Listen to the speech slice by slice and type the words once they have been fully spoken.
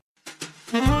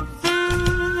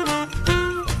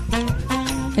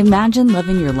Imagine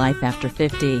living your life after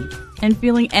 50 and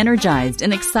feeling energized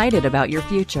and excited about your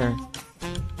future.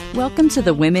 Welcome to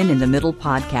the Women in the Middle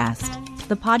podcast,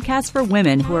 the podcast for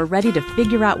women who are ready to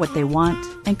figure out what they want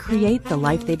and create the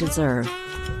life they deserve.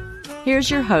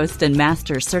 Here's your host and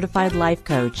master certified life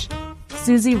coach,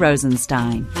 Susie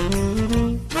Rosenstein.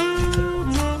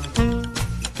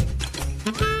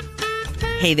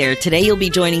 Hey there. Today you'll be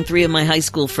joining 3 of my high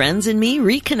school friends and me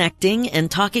reconnecting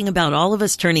and talking about all of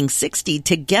us turning 60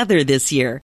 together this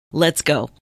year. Let's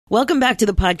go. Welcome back to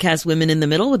the podcast Women in the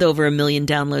Middle with over 1 million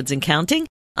downloads and counting.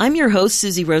 I'm your host,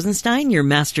 Susie Rosenstein, your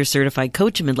master certified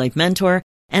coach and midlife mentor,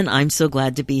 and I'm so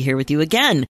glad to be here with you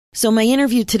again. So my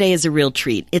interview today is a real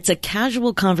treat. It's a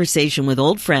casual conversation with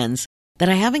old friends that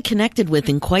I haven't connected with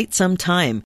in quite some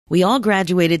time. We all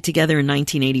graduated together in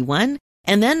 1981.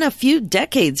 And then a few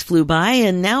decades flew by,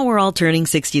 and now we're all turning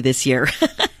 60 this year.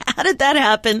 How did that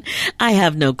happen? I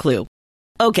have no clue.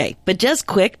 Okay, but just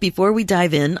quick, before we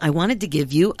dive in, I wanted to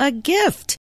give you a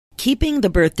gift. Keeping the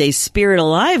birthday spirit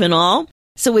alive and all.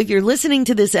 So if you're listening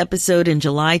to this episode in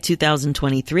July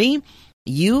 2023,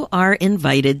 you are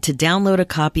invited to download a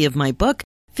copy of my book,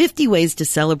 50 Ways to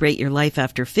Celebrate Your Life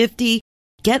After 50.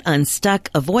 Get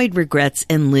unstuck, avoid regrets,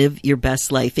 and live your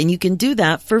best life. And you can do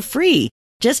that for free.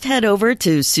 Just head over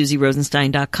to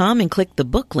susierosenstein.com and click the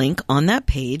book link on that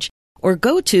page, or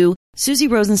go to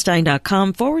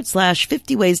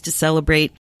susierosenstein.com/50 ways to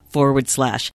celebrate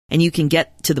 /. And you can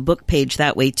get to the book page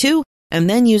that way too, and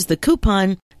then use the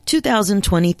coupon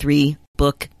 2023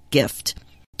 book gift.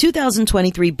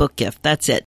 2023 book gift. That's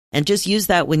it. And just use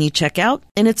that when you check out,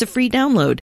 and it's a free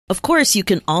download. Of course, you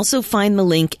can also find the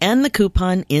link and the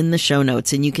coupon in the show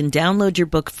notes, and you can download your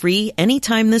book free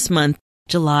anytime this month,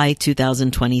 July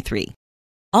 2023.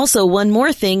 Also, one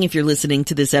more thing, if you're listening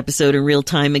to this episode in real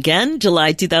time again,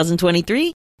 July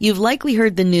 2023, you've likely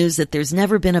heard the news that there's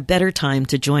never been a better time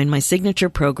to join my signature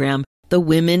program, the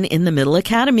Women in the Middle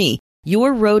Academy,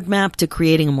 your roadmap to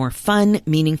creating a more fun,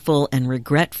 meaningful, and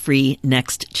regret-free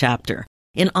next chapter.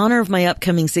 In honor of my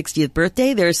upcoming 60th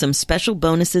birthday, there are some special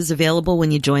bonuses available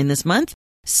when you join this month.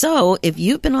 So if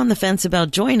you've been on the fence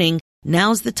about joining,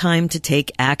 now's the time to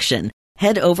take action.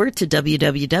 Head over to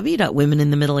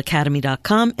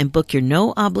www.womeninthemiddleacademy.com and book your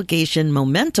no-obligation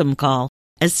momentum call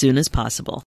as soon as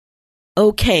possible.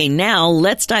 Okay, now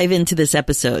let's dive into this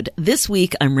episode. This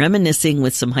week, I'm reminiscing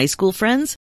with some high school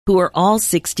friends who are all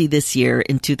 60 this year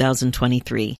in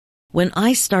 2023. When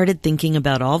I started thinking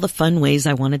about all the fun ways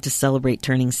I wanted to celebrate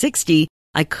turning 60,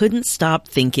 I couldn't stop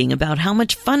thinking about how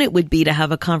much fun it would be to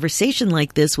have a conversation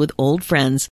like this with old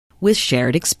friends with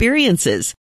shared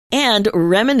experiences. And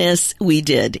reminisce we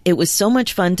did. It was so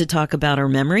much fun to talk about our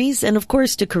memories and, of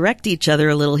course, to correct each other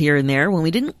a little here and there when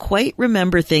we didn't quite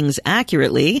remember things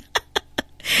accurately.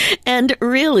 And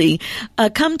really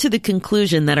come to the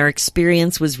conclusion that our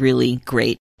experience was really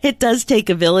great. It does take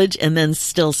a village, and then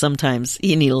still sometimes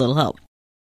you need a little help.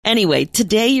 Anyway,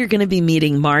 today you're going to be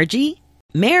meeting Margie,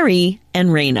 Mary, and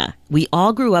Raina. We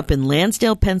all grew up in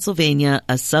Lansdale, Pennsylvania,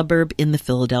 a suburb in the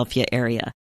Philadelphia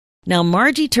area. Now,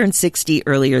 Margie turned 60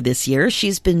 earlier this year.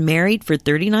 She's been married for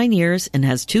 39 years and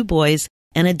has 2 boys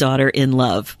and a daughter in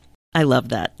love. I love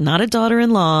that. Not a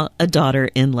daughter-in-law, a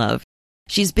daughter in love.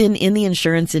 She's been in the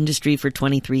insurance industry for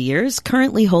 23 years,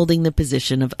 currently holding the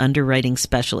position of underwriting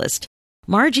specialist.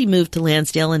 Margie moved to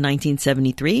Lansdale in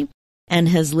 1973 and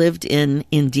has lived in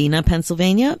Indiana,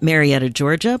 Pennsylvania, Marietta,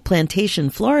 Georgia,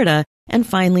 Plantation, Florida, and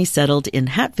finally settled in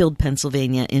Hatfield,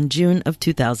 Pennsylvania in June of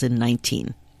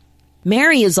 2019.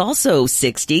 Mary is also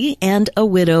 60 and a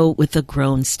widow with a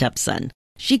grown stepson.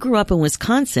 She grew up in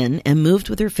Wisconsin and moved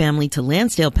with her family to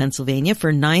Lansdale, Pennsylvania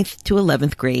for 9th to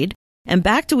 11th grade and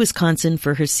back to Wisconsin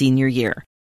for her senior year.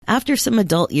 After some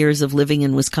adult years of living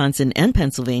in Wisconsin and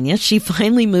Pennsylvania, she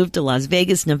finally moved to Las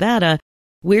Vegas, Nevada,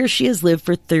 where she has lived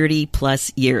for 30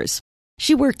 plus years.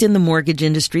 She worked in the mortgage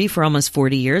industry for almost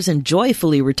 40 years and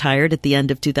joyfully retired at the end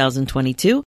of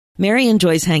 2022. Mary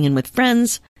enjoys hanging with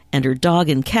friends and her dog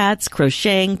and cats,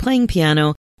 crocheting, playing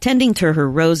piano, tending to her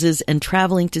roses, and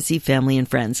traveling to see family and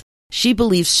friends. She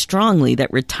believes strongly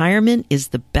that retirement is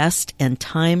the best and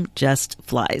time just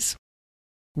flies.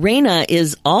 Raina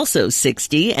is also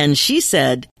 60, and she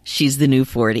said she's the new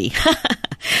 40.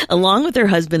 Along with her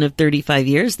husband of 35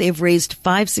 years, they've raised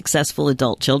 5 successful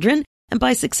adult children, and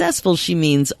by successful, she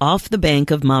means off the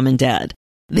bank of mom and dad.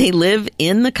 They live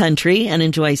in the country and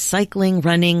enjoy cycling,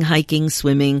 running, hiking,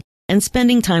 swimming, and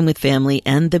spending time with family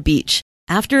and the beach.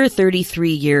 After a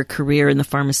 33-year career in the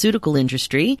pharmaceutical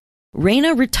industry,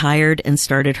 Raina retired and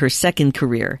started her second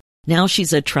career. Now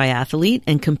she's a triathlete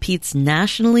and competes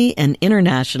nationally and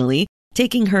internationally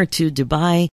taking her to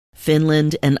Dubai,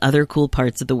 Finland, and other cool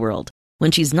parts of the world.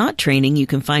 When she's not training, you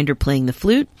can find her playing the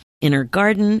flute, in her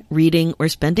garden, reading, or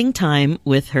spending time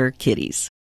with her kitties.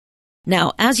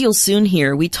 Now, as you'll soon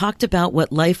hear, we talked about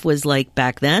what life was like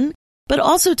back then, but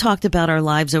also talked about our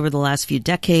lives over the last few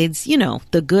decades, you know,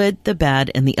 the good, the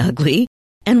bad, and the ugly,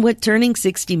 and what turning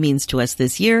 60 means to us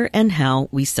this year and how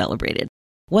we celebrated.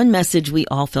 One message we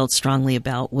all felt strongly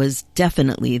about was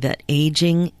definitely that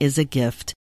aging is a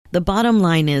gift. The bottom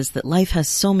line is that life has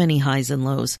so many highs and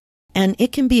lows, and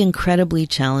it can be incredibly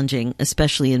challenging,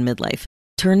 especially in midlife.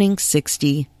 Turning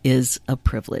 60 is a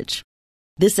privilege.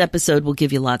 This episode will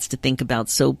give you lots to think about,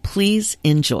 so please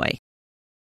enjoy.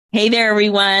 Hey there,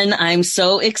 everyone. I'm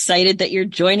so excited that you're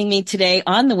joining me today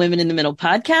on the Women in the Middle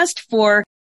podcast for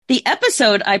the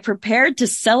episode I prepared to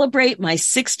celebrate my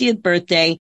 60th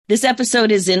birthday. This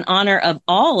episode is in honor of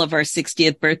all of our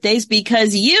 60th birthdays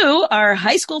because you are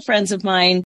high school friends of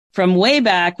mine from way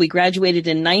back. We graduated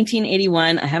in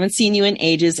 1981. I haven't seen you in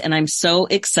ages, and I'm so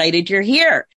excited you're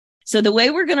here. So the way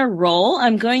we're going to roll,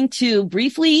 I'm going to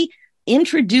briefly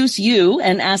introduce you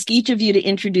and ask each of you to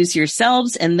introduce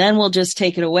yourselves, and then we'll just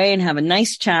take it away and have a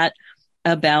nice chat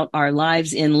about our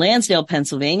lives in Lansdale,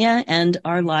 Pennsylvania, and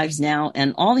our lives now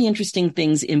and all the interesting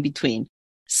things in between.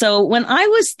 So when I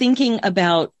was thinking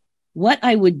about what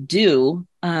I would do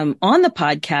on the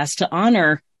podcast to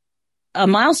honor a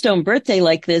milestone birthday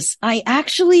like this, I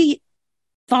actually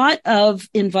thought of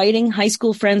inviting high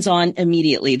school friends on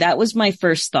immediately. That was my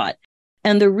first thought.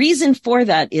 And the reason for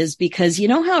that is because you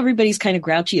know how everybody's kind of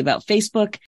grouchy about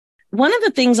Facebook? One of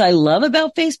the things I love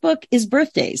about Facebook is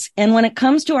birthdays. And when it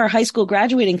comes to our high school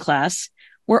graduating class,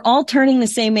 we're all turning the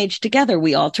same age together.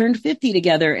 We all turned 50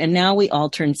 together, and now we all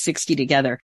turned 60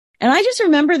 together. And I just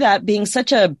remember that being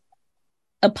such a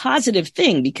positive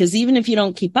thing, because even if you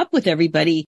don't keep up with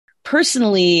everybody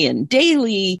personally and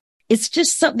daily, it's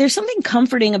just there's something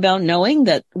comforting about knowing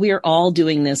that we are all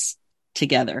doing this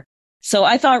together. So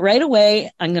I thought right away,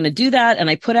 I'm going to do that. And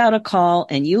I put out a call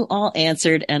and you all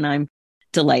answered, and I'm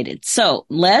delighted. So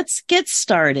let's get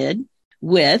started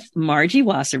with Margie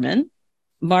Wasserman.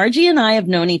 Margie and I have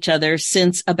known each other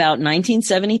since about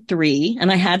 1973,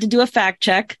 and I had to do a fact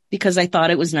check because I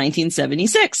thought it was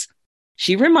 1976.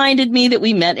 She reminded me that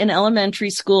we met in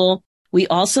elementary school. We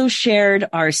also shared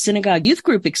our synagogue youth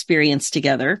group experience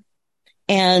together,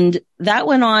 and that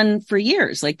went on for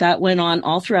years. Like that went on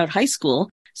all throughout high school.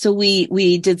 So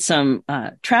we did some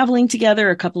traveling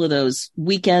together, a couple of those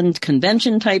weekend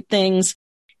convention type things,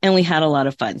 and we had a lot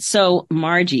of fun. So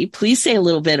Margie, please say a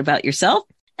little bit about yourself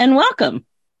and welcome.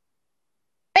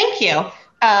 Thank you.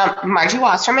 Margie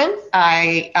Wasserman.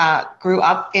 I grew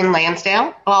up in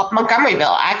Lansdale,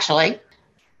 Montgomeryville, actually.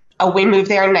 We moved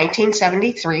there in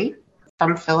 1973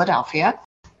 from Philadelphia,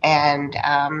 and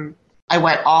I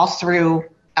went all through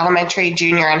elementary,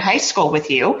 junior, and high school with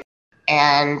you,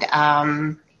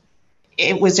 and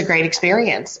it was a great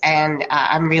experience, and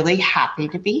I'm really happy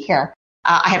to be here.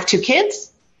 I have two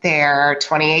kids. They're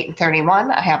 28 and 31.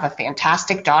 I have a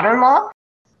fantastic daughter-in-law.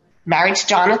 Married to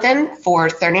Jonathan for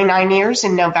 39 years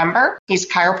in November. He's a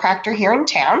chiropractor here in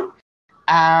town.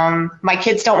 My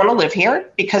kids don't want to live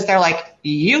here because they're like,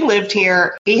 you lived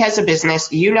here. He has a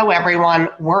business. You know everyone.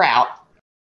 We're out.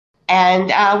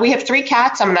 And we have three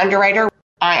cats. I'm an underwriter.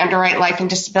 I underwrite life and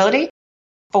disability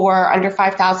for under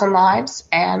 5,000 lives.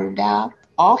 And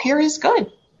all here is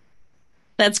good.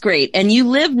 That's great. And you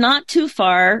live not too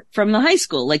far from the high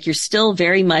school. Like you're still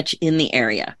very much in the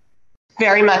area.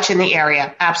 Very much in the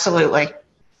area. Absolutely.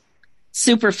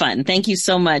 Super fun. Thank you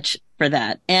so much for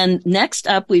that. And next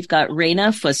up, we've got Raina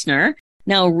Fussner.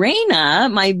 Now,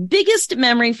 Raina, my biggest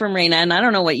memory from Raina, and I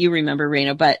don't know what you remember,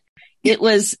 Raina, but it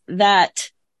was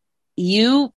that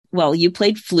you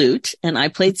played flute and I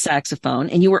played saxophone,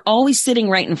 and you were always sitting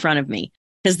right in front of me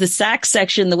because the sax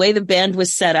section, the way the band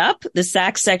was set up, the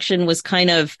sax section was kind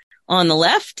of on the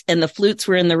left and the flutes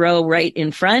were in the row right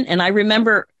in front. And I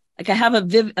remember, like, I have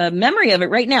a memory of it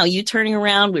right now. You turning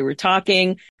around, we were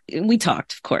talking. We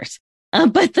talked, of course.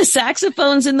 But the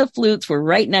saxophones and the flutes were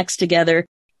right next together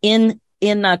in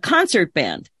a concert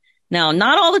band. Now,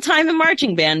 not all the time in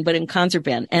marching band, but in concert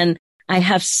band. And I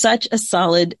have such a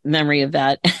solid memory of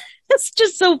that. It's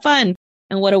just so fun.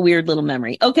 And what a weird little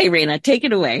memory. Okay, Raina, take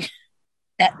it away.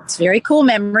 That's a very cool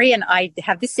memory. And I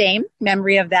have the same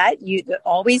memory of that.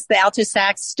 Always the alto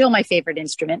sax, still my favorite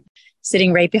instrument,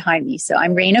 sitting right behind me. So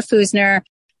I'm Raina Fussner.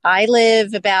 I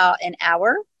live about an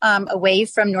hour away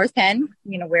from North Penn,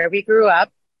 where we grew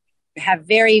up. I have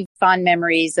very fond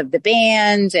memories of the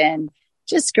band and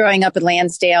just growing up in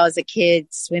Lansdale as a kid,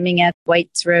 swimming at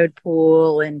White's Road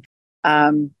Pool, and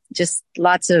just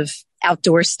lots of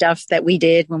outdoor stuff that we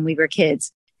did when we were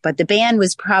kids. But the band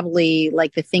was probably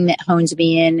like the thing that honed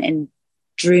me in and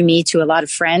drew me to a lot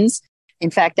of friends. In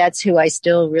fact, that's who I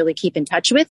still really keep in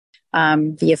touch with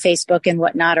via Facebook and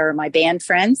whatnot, are my band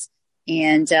friends.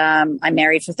 And I'm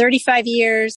married for 35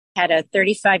 years, had a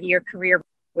 35-year career,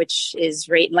 which is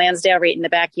right in Lansdale, right in the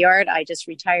backyard. I just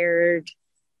retired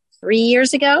 3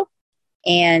 years ago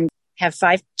and have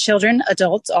 5 children,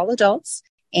 all adults.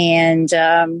 And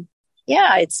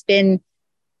it's been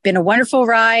a wonderful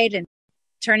ride, and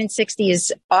turning 60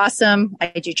 is awesome. I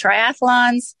do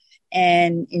triathlons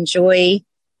and enjoy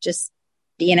just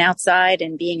being outside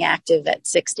and being active at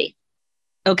 60.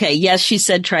 Okay. Yes, she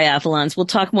said triathlons. We'll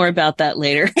talk more about that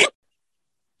later. I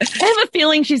have a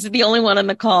feeling she's the only one on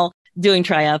the call doing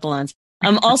triathlons.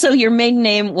 Also, your maiden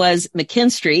name was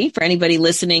McKinstry, for anybody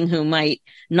listening who might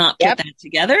not put that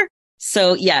together.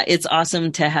 So yeah, it's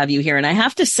awesome to have you here. And I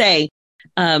have to say,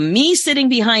 me sitting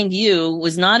behind you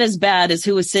was not as bad as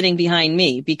who was sitting behind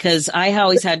me, because I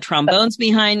always had trombones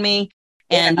behind me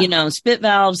and, spit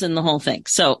valves and the whole thing.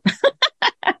 So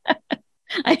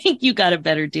I think you got a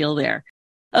better deal there.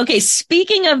 Okay.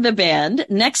 Speaking of the band,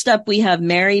 next up we have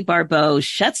Mary Barbeau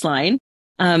Schätzlein.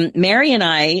 Mary and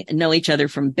I know each other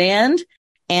from band,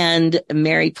 and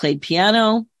Mary played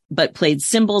piano, but played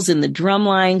cymbals in the drum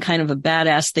line, kind of a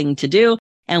badass thing to do.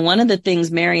 And one of the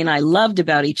things Mary and I loved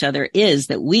about each other is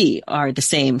that we are the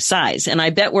same size. And I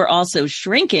bet we're also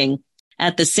shrinking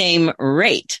at the same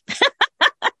rate.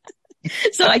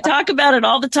 So I talk about it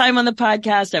all the time on the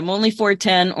podcast. I'm only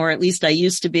 4'10", or at least I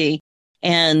used to be.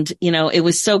 And, it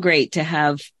was so great to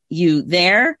have you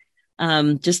there.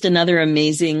 Just another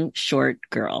amazing short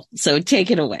girl. So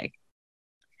take it away.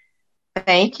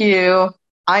 Thank you.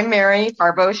 I'm Mary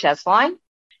Barbeau Schätzlein.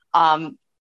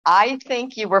 I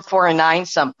think you were 4'9"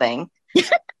 something.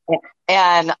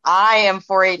 And I am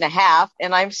 4'8.5",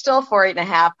 and I'm still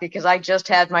 4'8.5" because I just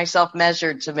had myself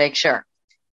measured to make sure.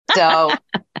 So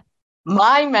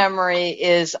my memory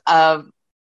is of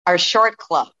our short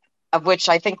club, of which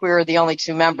I think we were the only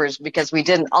 2 members, because we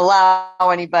didn't allow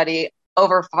anybody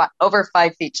over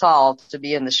 5 feet tall to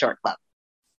be in the short club,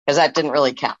 because that didn't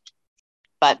really count.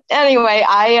 But anyway,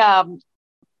 I'm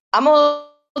a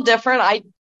little different.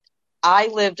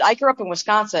 I grew up in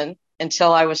Wisconsin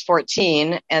until I was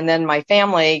 14, and then my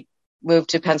family moved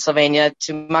to Pennsylvania,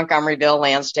 to Montgomeryville,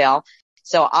 Lansdale.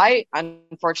 So I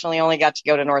unfortunately only got to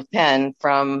go to North Penn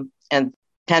and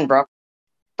Pembroke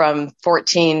from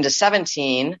 14 to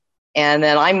 17. And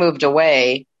then I moved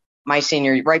away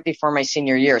right before my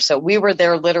senior year. So we were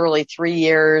there literally 3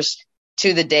 years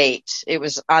to the date. It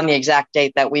was on the exact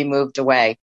date that we moved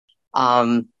away.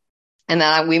 And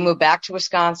then we moved back to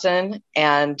Wisconsin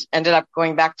and ended up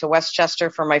going back to Westchester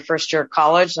for my first year of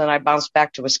college. Then I bounced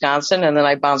back to Wisconsin, and then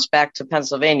I bounced back to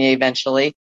Pennsylvania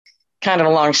eventually. Kind of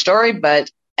a long story, but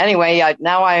anyway,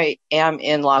 now I am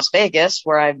in Las Vegas,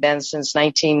 where I've been since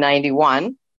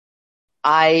 1991.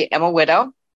 I am a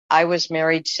widow. I was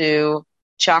married to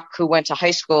Chuck, who went to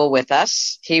high school with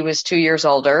us. He was 2 years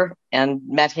older, and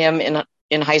met him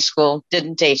in high school,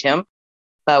 didn't date him.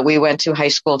 But we went to high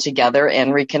school together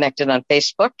and reconnected on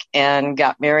Facebook and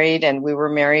got married. And we were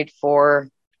married for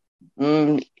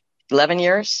 11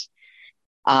 years,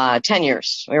 10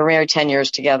 years. We were married 10 years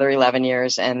together, 11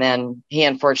 years. And then he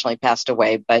unfortunately passed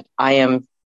away. But I am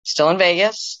still in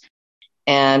Vegas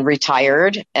and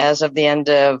retired as of the end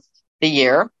of the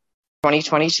year,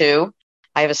 2022.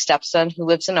 I have a stepson who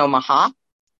lives in Omaha.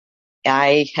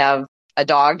 I have a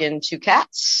dog and 2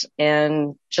 cats,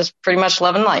 and just pretty much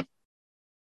loving life.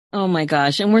 Oh my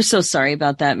gosh. And we're so sorry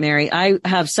about that, Mary. I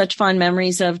have such fond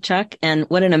memories of Chuck, and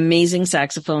what an amazing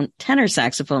tenor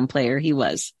saxophone player he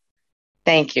was.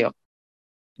 Thank you.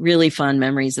 Really fond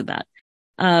memories of that.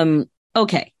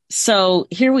 Okay. So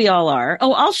here we all are.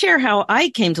 Oh, I'll share how I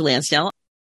came to Lansdale.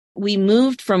 We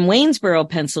moved from Waynesboro,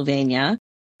 Pennsylvania.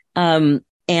 And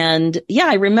yeah,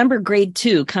 I remember grade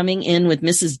 2 coming in with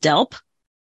Mrs. Delp.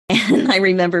 And I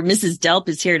remember Mrs. Delp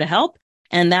is here to help.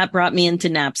 And that brought me into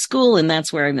Knapp School, and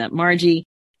that's where I met Margie.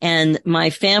 And my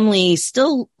family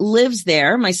still lives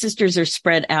there. My sisters are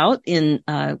spread out in,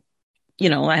 I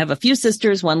have a few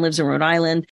sisters. One lives in Rhode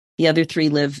Island. The other 3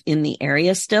 live in the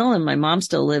area still. And my mom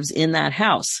still lives in that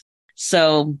house.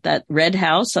 So that red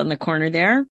house on the corner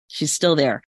there, she's still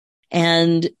there.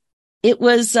 And it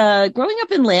was, growing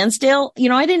up in Lansdale,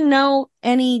 I didn't know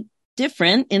any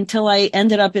different until I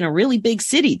ended up in a really big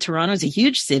city. Toronto's a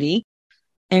huge city.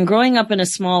 And growing up in a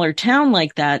smaller town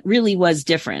like that really was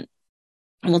different.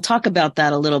 And we'll talk about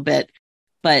that a little bit,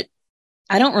 but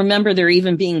I don't remember there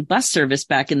even being bus service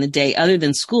back in the day other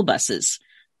than school buses.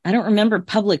 I don't remember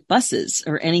public buses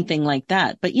or anything like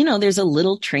that, but there's a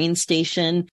little train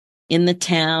station in the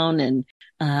town. And,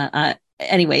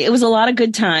 anyway, it was a lot of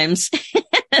good times.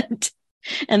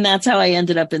 And that's how I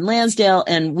ended up in Lansdale.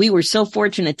 And we were so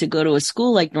fortunate to go to a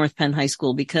school like North Penn High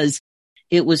School because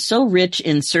it was so rich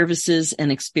in services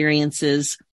and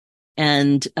experiences.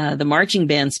 And, the marching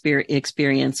band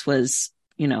experience was,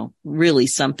 really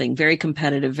something very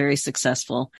competitive, very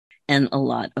successful, and a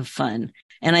lot of fun.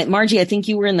 And Margie, I think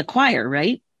you were in the choir,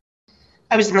 right?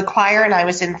 I was in the choir and I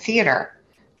was in theater.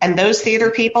 And those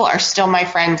theater people are still my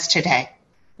friends today.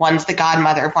 One's the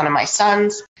godmother of one of my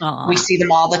sons. Aww. We see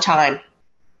them all the time.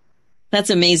 That's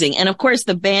amazing. And of course,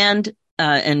 the band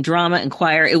and drama and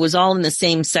choir, it was all in the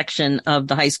same section of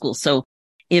the high school. So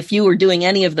if you were doing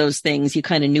any of those things, you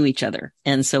kind of knew each other.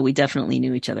 And so we definitely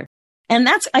knew each other. And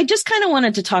I just kind of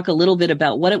wanted to talk a little bit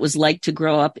about what it was like to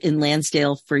grow up in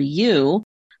Lansdale for you.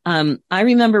 I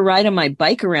remember riding my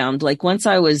bike around, like once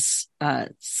I was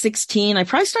 16, I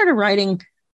probably started riding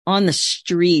on the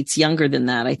streets younger than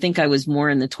that. I think I was more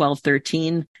in the 12,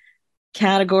 13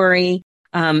 category.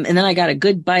 And then I got a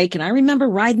good bike, and I remember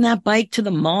riding that bike to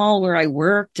the mall where I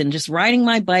worked and just riding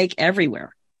my bike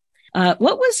everywhere. What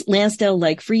was Lansdale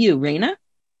like for you, Raina?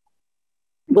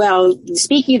 Well,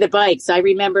 speaking of the bikes, I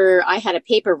remember I had a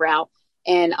paper route,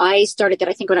 and I started that,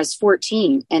 I think, when I was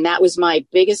 14. And that was my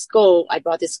biggest goal. I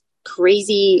bought this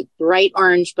crazy bright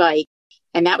orange bike,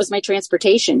 and that was my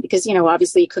transportation because,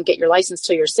 obviously you couldn't get your license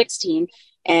till you're 16.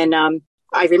 And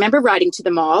I remember riding to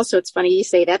the mall. So it's funny you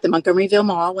say that, the Montgomeryville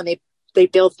Mall, when they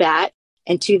built that,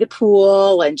 and to the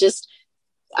pool, and just,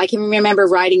 I can remember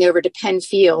riding over to Penn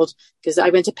Field because I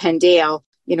went to Penndale,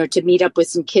 to meet up with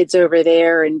some kids over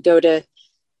there and go to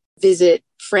visit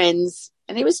friends.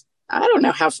 And it was, I don't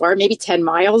know how far, maybe 10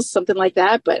 miles, something like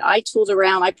that. But I tooled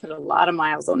around. I put a lot of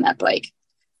miles on that bike. It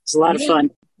was a lot of fun.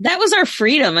 That was our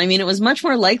freedom. I mean, it was much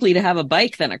more likely to have a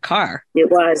bike than a car. It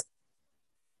was.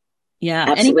 Yeah.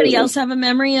 Absolutely. Anybody else have a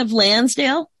memory of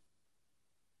Lansdale?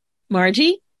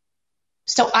 Margie?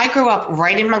 So I grew up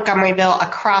right in Montgomeryville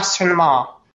across from the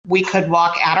mall. We could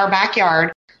walk out our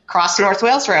backyard, cross North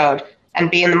Wales Road, and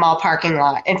be in the mall parking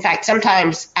lot. In fact,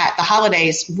 sometimes at the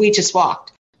holidays, we just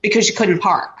walked because you couldn't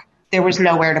park. There was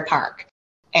nowhere to park.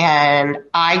 And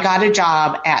I got a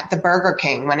job at the Burger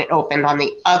King when it opened on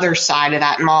the other side of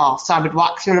that mall. So I would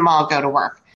walk through the mall, go to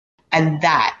work. And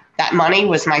that money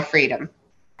was my freedom.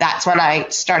 That's when I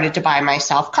started to buy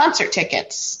myself concert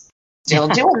tickets. Still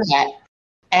doing that.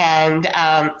 And,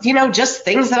 just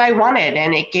things that I wanted.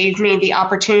 And it gave me the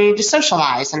opportunity to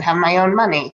socialize and have my own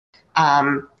money.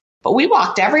 But we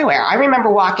walked everywhere. I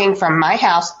remember walking from my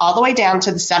house all the way down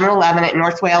to the 7-Eleven at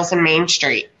North Wales and Main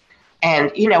Street.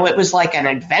 And, it was like an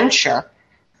adventure.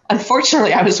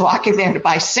 Unfortunately, I was walking there to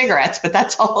buy cigarettes, but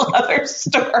that's a whole other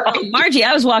story. Oh, Margie,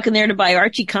 I was walking there to buy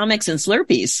Archie comics and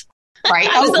Slurpees. Right?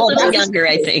 I was a little younger,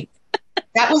 I think.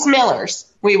 That was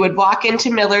Miller's. We would walk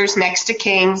into Miller's next to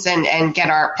King's and get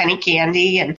our penny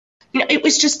candy. And, it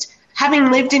was just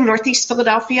having lived in Northeast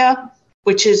Philadelphia,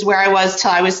 which is where I was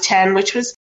till I was 10, which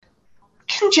was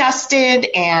congested.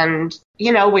 And,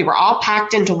 we were all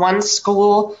packed into one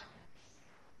school.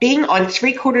 Being on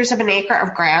 3/4 of an acre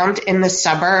of ground in the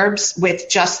suburbs with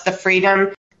just the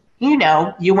freedom, you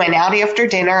went out after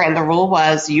dinner and the rule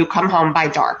was you come home by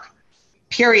dark.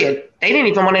 Period. They didn't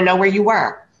even want to know where you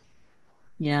were.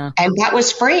 Yeah. And that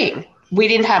was freeing. We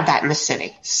didn't have that in the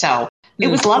city. So it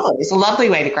was lovely. It was a lovely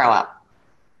way to grow up.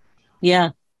 Yeah.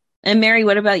 And Mary,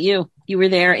 what about you? You were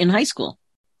there in high school.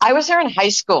 I was there in high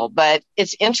school, but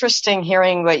it's interesting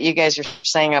hearing what you guys are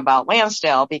saying about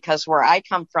Lansdale because where I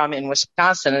come from in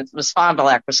Wisconsin, it was Fond du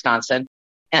Lac, Wisconsin,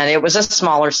 and it was a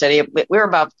smaller city. We were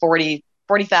about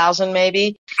 40,000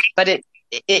 maybe, but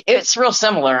it's real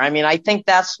similar. I mean, I think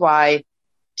that's why,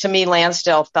 to me,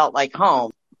 Lansdale felt like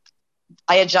home.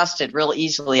 I adjusted real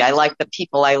easily. I liked the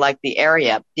people. I liked the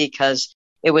area because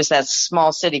it was that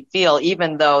small city feel,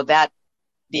 even though the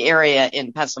area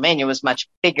in Pennsylvania was much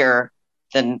bigger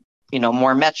than,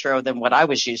 more metro than what I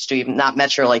was used to, even not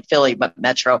metro like Philly, but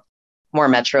more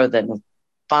metro than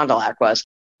Fond du Lac was.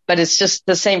 But it's just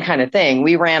the same kind of thing.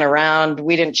 We ran around.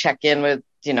 We didn't check in with,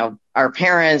 our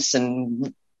parents,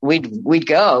 and we'd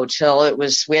go till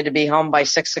we had to be home by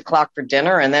 6 o'clock for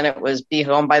dinner. And then it was be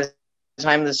home by the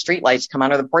time the street lights come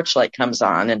on or the porch light comes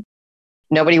on, and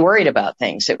nobody worried about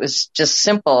things. It was just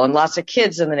simple, and lots of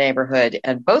kids in the neighborhood,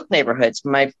 and both neighborhoods,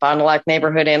 my Fond du Lac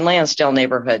neighborhood and Lansdale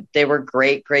neighborhood, they were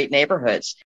great, great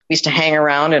neighborhoods. We used to hang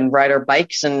around and ride our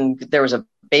bikes, and there was a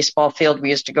baseball field we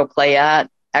used to go play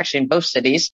at, actually in both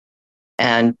cities,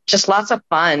 and just lots of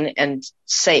fun and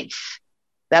safe.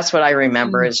 That's what I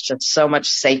remember is just so much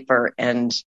safer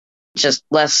and just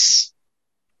less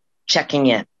checking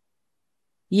in.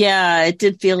 Yeah, it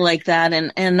did feel like that.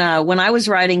 And when I was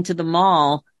riding to the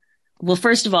mall, well,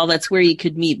 first of all, that's where you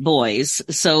could meet boys.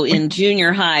 So in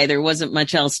junior high, there wasn't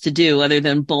much else to do other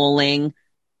than bowling,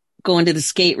 going to the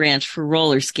skate ranch for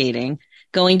roller skating,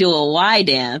 going to a Y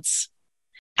dance.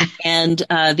 And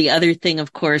the other thing,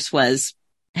 of course, was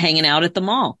hanging out at the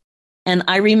mall. And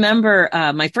I remember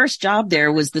my first job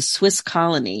there was the Swiss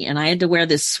Colony, and I had to wear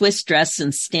this Swiss dress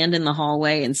and stand in the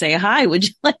hallway and say, "Hi, would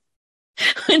you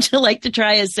like to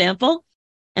try a sample?"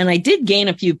 And I did gain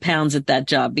a few pounds at that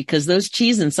job because those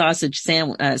cheese and sausage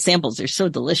samples are so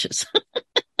delicious.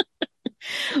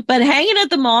 But hanging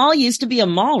at the mall used to be a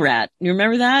mall rat. You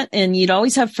remember that? And you'd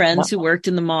always have friends who worked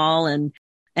in the mall. And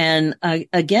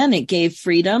again, it gave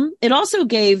freedom. It also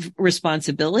gave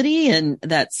responsibility and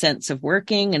that sense of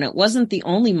working. And it wasn't the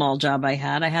only mall job I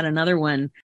had. I had another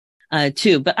one,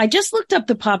 too. But I just looked up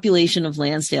the population of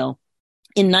Lansdale.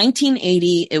 In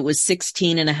 1980, it was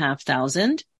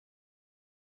 16,500.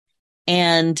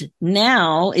 And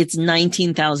now it's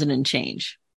 19,000 and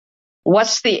change.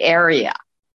 What's the area?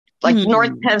 Like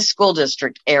North Penn School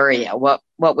District area. What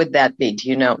would that be? Do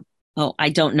you know? Oh, I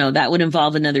don't know. That would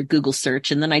involve another Google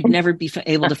search, and then I'd never be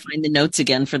able to find the notes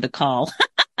again for the call.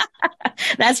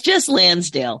 That's just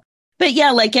Lansdale. But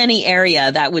yeah, like any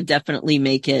area, that would definitely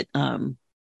make it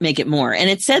more. And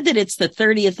it said that it's the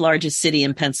 30th largest city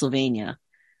in Pennsylvania.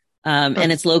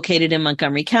 And it's located in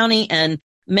Montgomery County. And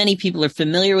many people are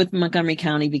familiar with Montgomery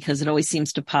County because it always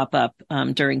seems to pop up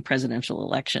during presidential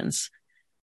elections.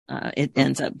 It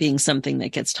ends up being something that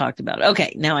gets talked about.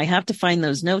 Okay, now I have to find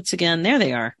those notes again. There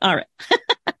they are. All right.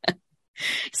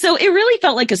 So it really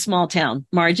felt like a small town.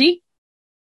 Margie?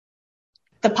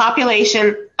 The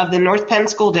population of the North Penn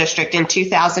School District in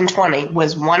 2020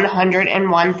 was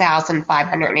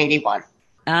 101,581.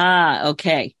 Ah,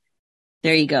 okay.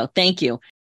 There you go. Thank you.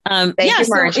 Thank you,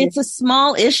 Margie. So it's a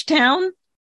small-ish town.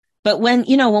 But when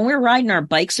we were riding our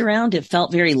bikes around, it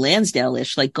felt very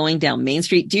Lansdale-ish, like going down Main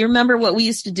Street. Do you remember what we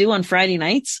used to do on Friday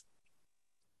nights?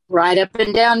 Ride up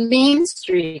and down Main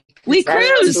Street. We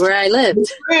cruised. That's where I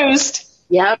lived. Cruised.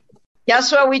 Yep.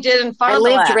 Guess what we did in Fond I du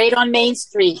lived Lac? right on Main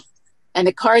Street, and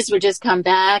the cars would just come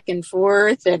back and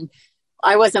forth, and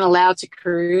I wasn't allowed to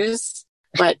cruise.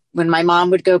 But when my mom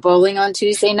would go bowling on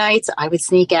Tuesday nights, I would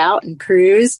sneak out and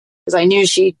cruise because I knew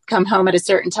she'd come home at a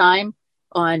certain time.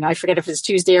 I forget if it was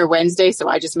Tuesday or Wednesday, so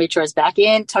I just made sure I was back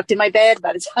in, tucked in my bed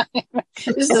by the time.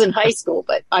 This is in high school,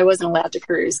 but I wasn't allowed to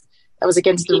cruise. That was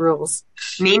against the rules.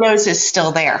 Nino's is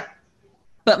still there.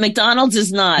 But McDonald's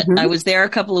is not. Mm-hmm. I was there a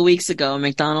couple of weeks ago, and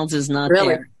McDonald's is not Really?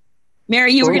 there.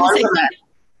 Mary, you were going to say something?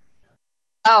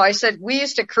 Oh, I said we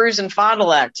used to cruise in Fond du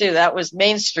Lac, too. That was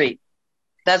Main Street.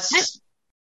 That's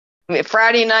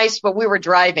Friday nights, but we were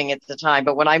driving at the time.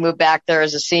 But when I moved back there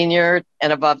as a senior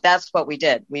and above, that's what we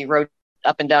did. We rode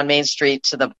up and down Main Street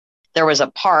there was a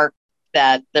park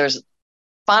Fond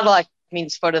du Lac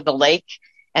means foot of the lake,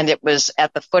 and it was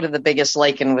at the foot of the biggest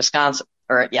lake in Wisconsin,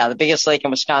 the biggest lake in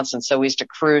Wisconsin. So we used to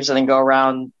cruise and then go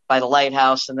around by the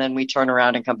lighthouse, and then we turn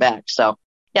around and come back. So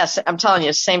yes, I'm telling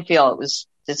you, same feel.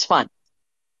 It's fun.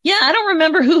 Yeah, I don't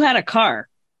remember who had a car.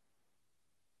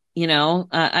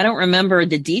 I don't remember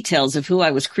the details of who I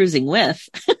was cruising with,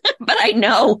 but I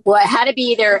know. Well, it had to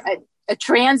be either a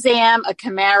Trans Am, a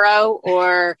Camaro,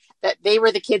 or that they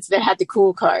were the kids that had the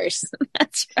cool cars.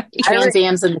 That's right. Trans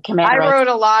Ams and the Camaro. I rode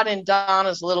a lot in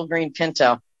Donna's little green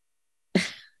Pinto.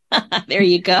 There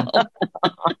you go.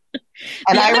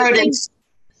 And I rode in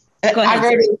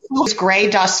School's gray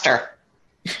Duster.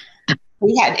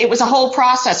 It was a whole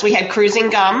process. We had cruising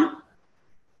gum.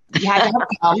 You had to have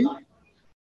gum.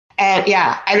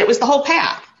 And it was the whole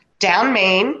path down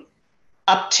Main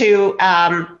up to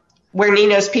where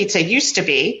Nino's Pizza used to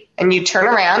be, and you turn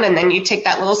around and then you take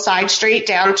that little side street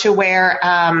down to where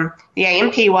the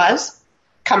A&P was,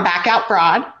 come back out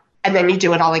Broad, and then you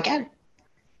do it all again.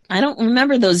 I don't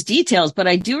remember those details, but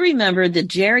I do remember the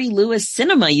Jerry Lewis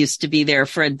Cinema used to be there.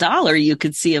 For $1 you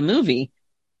could see a movie.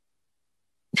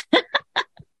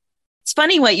 It's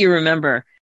funny what you remember.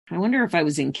 I wonder if I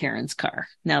was in Karen's car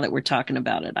now that we're talking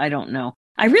about it. I don't know.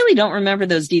 I really don't remember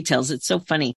those details. It's so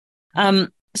funny.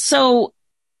 So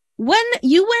when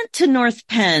you went to North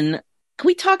Penn, can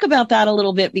we talk about that a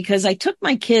little bit? Because I took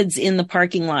my kids in the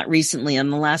parking lot recently on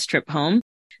the last trip home,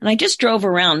 and I just drove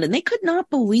around and they could not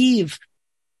believe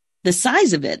the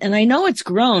size of it. And I know it's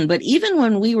grown, but even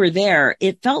when we were there,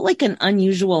 it felt like an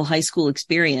unusual high school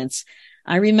experience.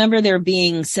 I remember there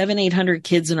being 700-800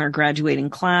 kids in our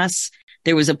graduating class.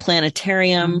 There was a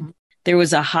planetarium. Mm-hmm. There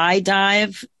was a high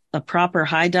dive, a proper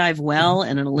high dive well,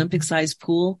 and an Olympic-sized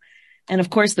pool. And of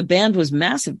course, the band was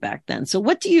massive back then. So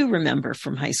what do you remember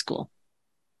from high school?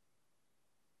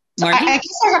 I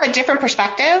guess I have a different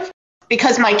perspective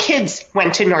because my kids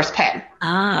went to North Penn.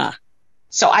 Ah.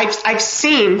 So I've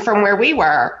seen from where we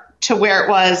were to where it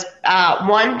was,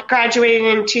 one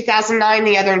graduated in 2009,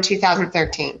 the other in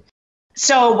 2013.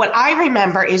 So what I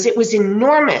remember is it was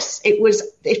enormous.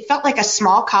 It felt like a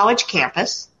small college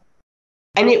campus.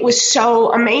 And it was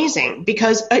so amazing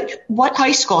because what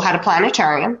high school had a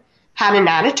planetarium, had an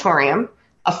auditorium,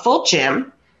 a full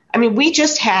gym. I mean, we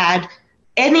just had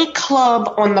any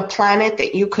club on the planet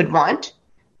that you could want,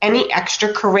 any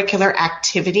extracurricular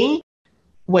activity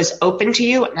was open to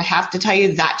you. And I have to tell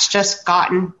you, that's just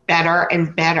gotten better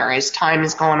and better as time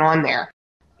is going on there.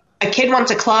 A kid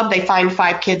wants a club, they find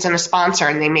 5 kids and a sponsor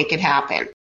and they make it happen.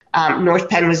 North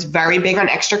Penn was very big on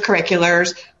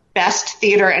extracurriculars, best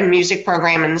theater and music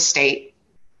program in the state,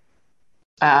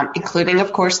 including,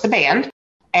 of course, the band.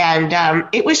 And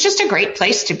it was just a great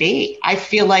place to be. I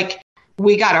feel like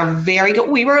we got a very good,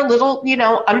 we were a little,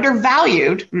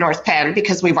 undervalued, North Penn,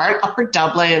 because we weren't Upper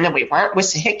Dublin and we weren't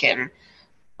Wissahickon.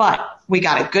 But we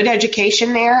got a good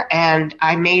education there, and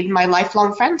I made my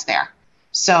lifelong friends there.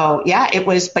 So, yeah,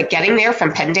 but getting there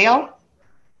from Penndale,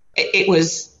 it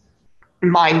was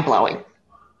mind-blowing.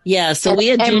 Yeah, so we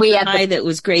had junior high that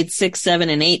was grade 6, 7,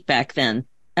 and 8 back then.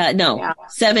 7, 8, and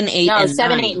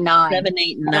 7, 8, and 9. 7,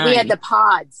 8, and 9. And we had the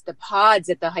pods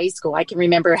at the high school. I can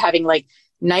remember having like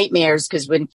nightmares because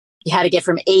when you had to get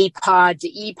from A pod to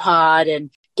E pod and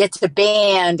get to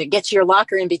band and get to your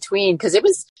locker in between, because it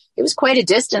was quite a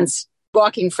distance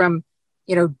walking from,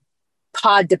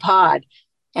 pod to pod.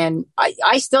 And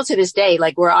I still to this day,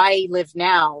 like where I live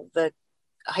now, the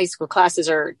high school classes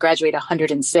graduate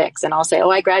 106. And I'll say,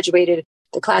 I graduated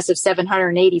the class of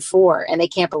 784. And they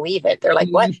can't believe it. They're like,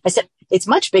 what? I said, it's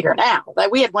much bigger now.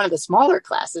 Like we had one of the smaller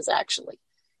classes actually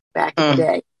back in the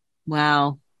day.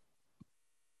 Wow.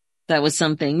 That was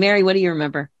something. Mary, what do you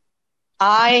remember?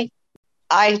 I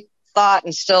thought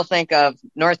and still think of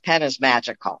North Penn as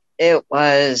magical. It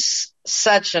was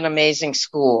such an amazing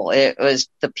school.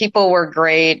 The people were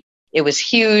great. It was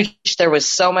huge. There was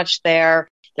so much there.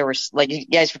 There was, like you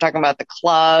guys were talking about, the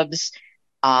clubs.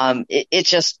 I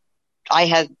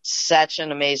had such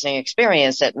an amazing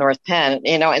experience at North Penn,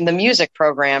 and the music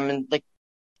program and like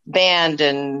band.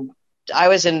 And I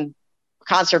was in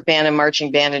concert band and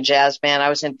marching band and jazz band. I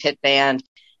was in pit band.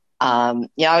 I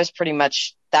was pretty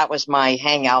much, that was my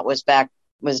hangout, was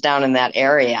down in that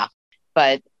area.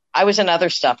 But I was in other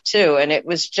stuff too. And it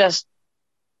was just,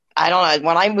 I don't know,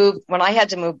 when I had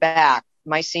to move back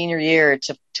my senior year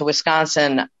to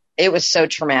Wisconsin, it was so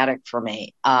traumatic for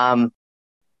me.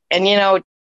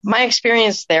 My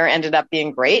experience there ended up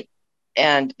being great,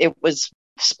 and it was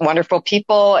wonderful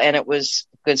people, and it was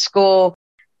good school.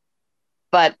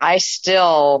 But I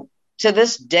still, to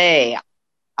this day,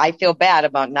 I feel bad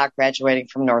about not graduating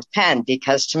from North Penn,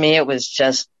 because to me, it was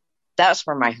just, that's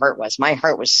where my heart was. My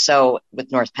heart was so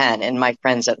with North Penn and my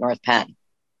friends at North Penn.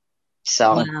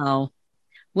 So, wow.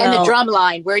 And the drum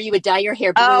line, where you would dye your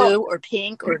hair blue or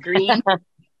pink or green.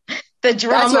 The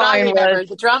drum line was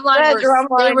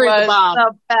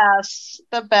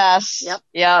the best.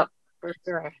 Yep. For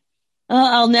sure.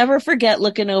 I'll never forget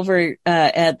looking over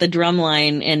at the drum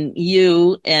line and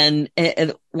you, and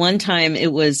at one time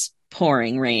it was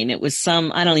pouring rain. It was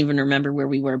I don't even remember where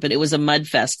we were, but it was a mud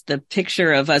fest. The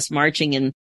picture of us marching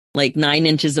in like 9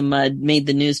 inches of mud made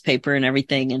the newspaper and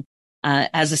everything. And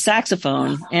as a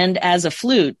saxophone and as a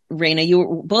flute,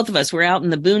 Raina, both of us were out in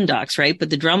the boondocks, right? But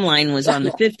the drum line was on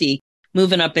the 50,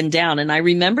 moving up and down. And I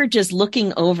remember just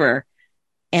looking over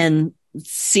and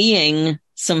seeing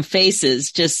some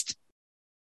faces just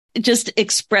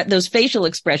express those facial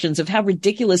expressions of how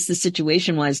ridiculous the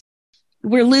situation was.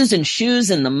 We're losing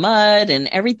shoes in the mud and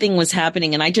everything was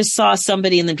happening. And I just saw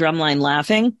somebody in the drum line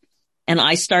laughing, and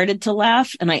I started to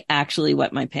laugh, and I actually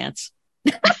wet my pants.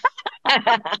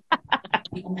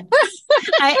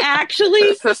 I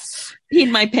actually peed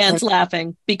my pants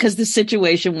laughing because the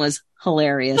situation was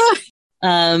hilarious.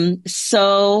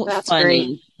 So that's funny.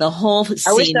 Great. The whole scene.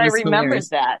 I wish I was remembered hilarious.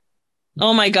 that.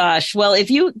 Oh my gosh. Well,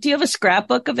 do you have a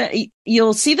scrapbook of it?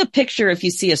 You'll see the picture if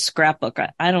you see a scrapbook.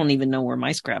 I don't even know where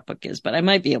my scrapbook is, but I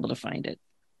might be able to find it.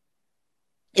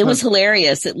 It was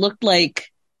hilarious. It looked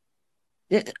like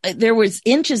there was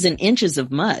inches and inches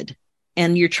of mud,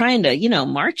 and you're trying to,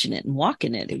 march in it and walk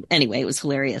in it. Anyway, it was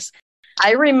hilarious.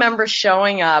 I remember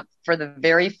showing up for the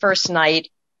very first night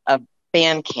of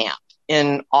band camp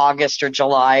in August or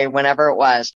July, whenever it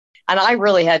was. And I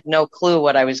really had no clue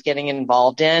what I was getting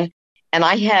involved in. And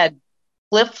I had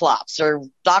flip-flops or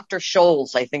Dr.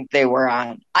 Scholl's, I think they were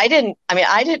on. I didn't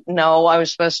know I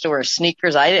was supposed to wear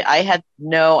sneakers. I had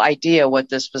no idea what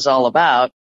this was all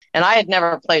about. And I had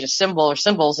never played a cymbal or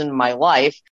cymbals in my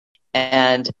life.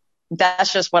 And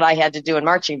that's just what I had to do in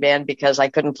marching band because I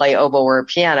couldn't play oboe or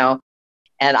piano.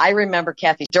 And I remember,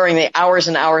 Kathy, during the hours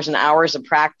and hours and hours of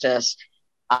practice,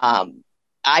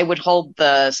 I would hold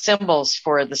the cymbals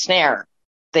for the snare.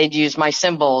 They'd use my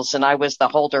cymbals and I was the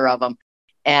holder of them.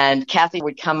 And Kathy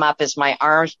would come up as my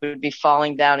arms would be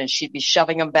falling down and she'd be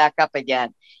shoving them back up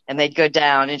again. And they'd go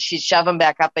down and she'd shove them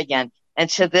back up again. And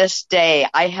to this day,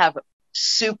 I have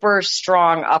super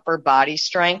strong upper body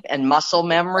strength and muscle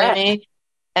memory.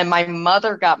 And my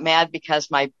mother got mad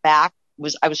because my back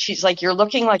she's like, you're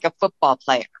looking like a football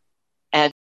player.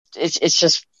 And it's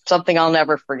just something I'll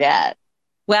never forget.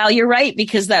 Well, you're right,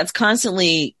 because that's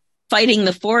constantly fighting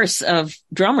the force of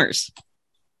drummers.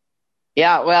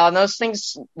 Yeah, well, and those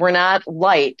things were not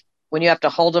light when you have to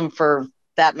hold them for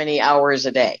that many hours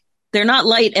a day. They're not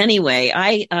light anyway.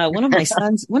 One of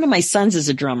my sons is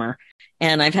a drummer,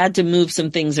 and I've had to move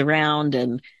some things around,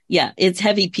 and yeah, it's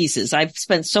heavy pieces. I've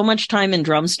spent so much time in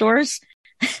drum stores,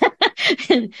 but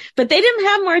they didn't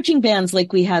have marching bands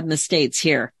like we had in the States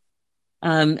here.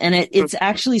 And it's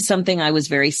actually something I was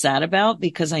very sad about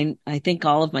because I think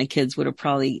all of my kids would have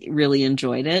probably really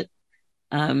enjoyed it.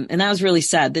 And that was really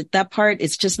sad that part,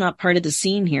 it's just not part of the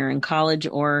scene here in college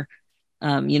or,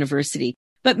 university.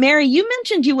 But Mary, you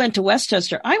mentioned you went to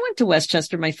Westchester. I went to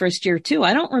Westchester my first year too.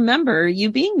 I don't remember you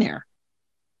being there.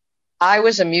 I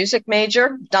was a music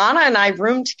major. Donna and I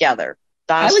roomed together.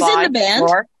 I was in the band.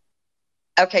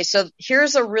 Okay. So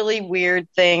here's a really weird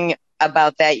thing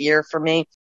about that year for me.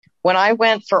 When I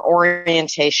went for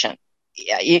orientation,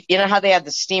 you know how they had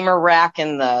the steamer rack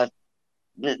in the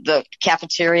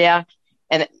cafeteria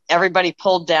and everybody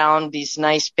pulled down these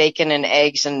nice bacon and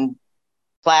eggs and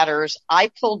platters.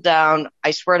 I pulled down,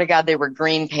 I swear to God, they were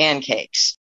green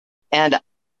pancakes. And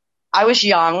I was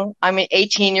young. I'm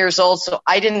 18 years old, so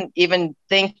I didn't even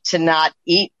think to not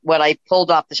eat what I pulled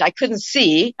off I couldn't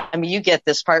see. I mean, you get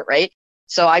this part, right?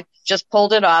 So I just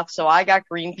pulled it off. So I got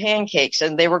green pancakes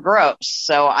and they were gross.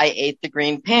 So I ate the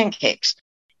green pancakes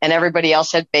and everybody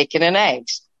else had bacon and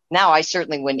eggs. Now I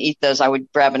certainly wouldn't eat those. I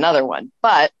would grab another one.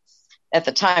 But at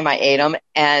the time I ate them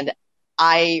and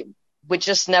I would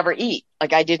just never eat.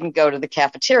 Like I didn't go to the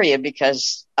cafeteria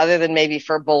because other than maybe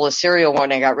for a bowl of cereal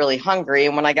when I got really hungry.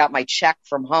 And when I got my check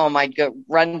from home, I'd go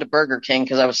run to Burger King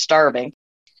because I was starving.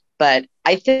 But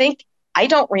I think I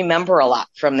don't remember a lot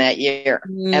from that year.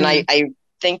 And I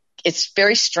think it's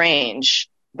very strange,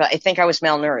 but I think I was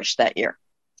malnourished that year.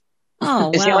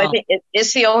 Oh, it's wow.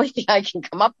 It's the only thing I can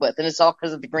come up with, and it's all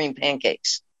because of the green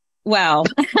pancakes. Wow.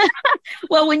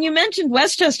 Well, when you mentioned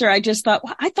Westchester, I just thought,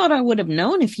 I thought I would have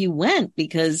known if you went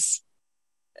because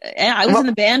I was in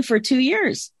the band for 2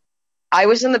 years. I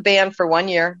was in the band for 1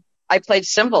 year. I played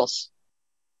cymbals,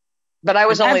 but I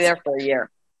was only there for a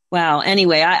year. Wow.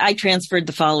 Anyway, I transferred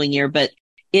the following year, but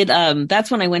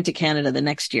that's when I went to Canada the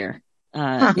next year.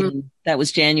 That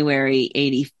was January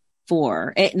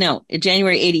 84.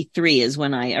 January 83 is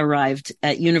when I arrived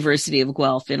at University of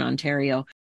Guelph in Ontario.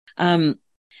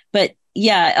 But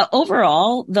yeah,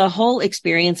 overall, the whole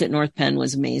experience at North Penn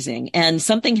was amazing. And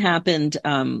something happened,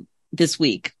 this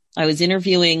week. I was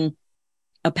interviewing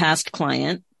a past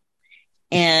client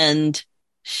and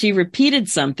she repeated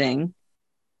something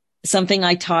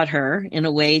I taught her in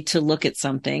a way to look at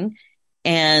something.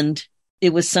 And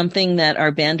it was something that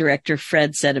our band director,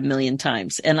 Fred, said 1 million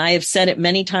times. And I have said it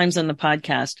many times on the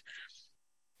podcast.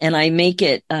 And I make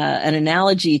it an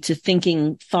analogy to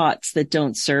thinking thoughts that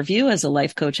don't serve you. As a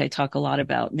life coach, I talk a lot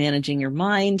about managing your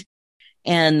mind.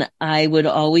 And I would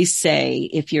always say,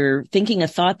 if you're thinking a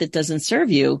thought that doesn't serve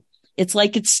you, it's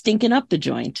like it's stinking up the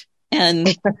joint.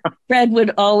 And Fred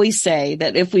would always say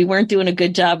that if we weren't doing a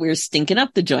good job, we were stinking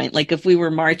up the joint. Like if we were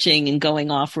marching and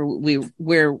going off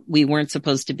where we weren't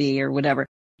supposed to be or whatever.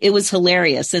 It was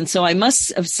hilarious. And so I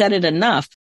must have said it enough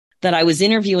that I was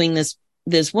interviewing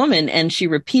this woman and she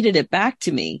repeated it back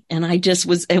to me. And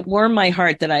it warmed my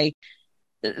heart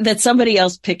that somebody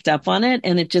else picked up on it.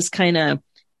 And it just kind of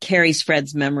carries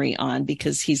Fred's memory on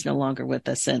because he's no longer with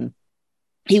us. And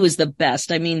he was the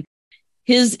best. I mean,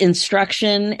 his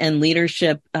instruction and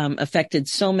leadership affected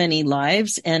so many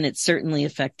lives, and it certainly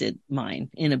affected mine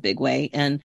in a big way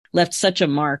and left such a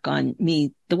mark on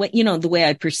me, the way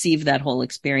I perceived that whole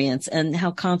experience and how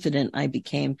confident I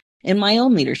became in my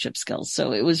own leadership skills.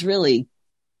 So it was really,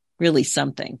 really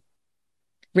something.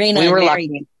 Raina, we were Mary,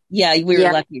 lucky. Yeah, we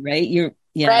were lucky, right?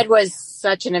 Fred was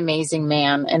such an amazing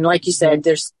man. And like you said,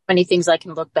 there's so many things I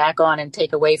can look back on and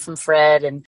take away from Fred.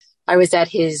 And I was at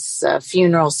his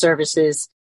funeral services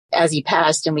as he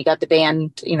passed, and we got the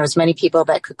band, as many people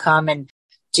that could come and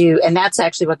do. And that's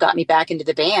actually what got me back into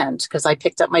the band, because I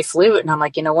picked up my flute and I'm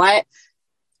like, you know what?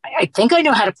 I think I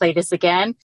know how to play this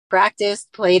again.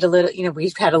 Practiced, played a little,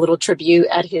 we've had a little tribute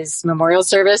at his memorial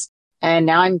service. And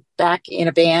now I'm back in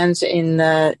a band in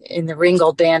the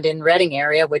Ringgold Band in Reading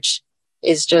area, which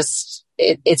is just,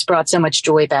 it's brought so much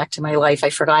joy back to my life.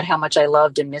 I forgot how much I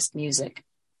loved and missed music.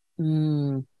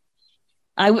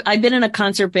 I've been in a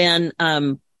concert band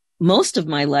most of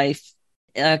my life,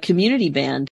 a community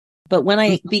band. But when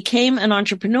I became an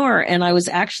entrepreneur and I was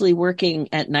actually working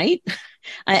at night,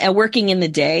 working in the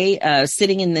day,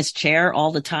 sitting in this chair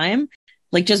all the time,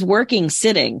 like just working,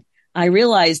 sitting, I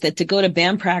realized that to go to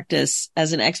band practice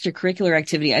as an extracurricular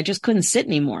activity, I just couldn't sit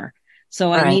anymore.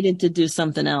 So I needed to do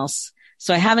something else.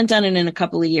 So I haven't done it in a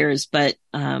couple of years, but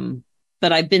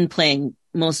I've been playing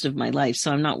most of my life,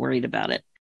 so I'm not worried about it.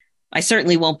 I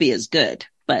certainly won't be as good,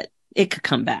 but it could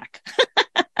come back.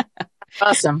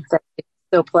 Awesome.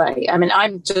 Still play. I mean,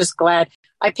 I'm just glad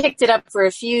I picked it up for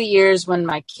a few years when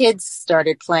my kids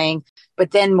started playing,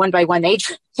 but then one by one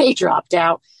they dropped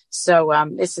out. So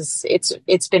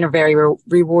it's been a very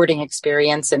rewarding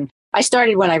experience, and I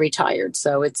started when I retired,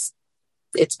 so it's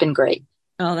been great.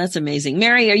 Oh, that's amazing.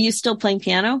 Mary, are you still playing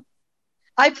piano?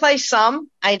 I play some.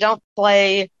 I don't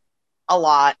play a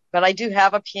lot, but I do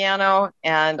have a piano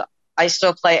and I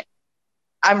still play.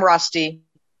 I'm rusty.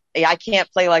 I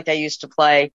can't play like I used to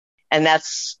play. And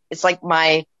it's like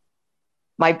my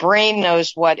brain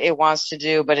knows what it wants to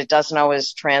do, but it doesn't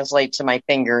always translate to my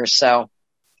fingers. So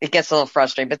it gets a little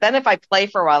frustrating. But then if I play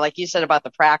for a while, like you said about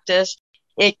the practice,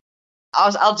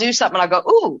 I'll do something and I'll go,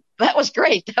 ooh, that was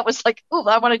great. That was like, ooh,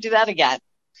 I want to do that again.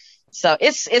 So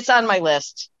it's on my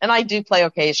list, and I do play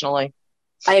occasionally.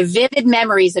 I have vivid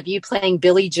memories of you playing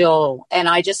Billy Joel, and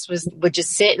I would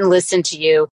just sit and listen to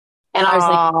you. And I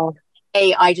was like,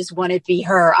 hey, I just want to be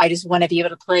her. I just want to be able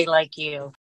to play like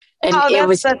you. And it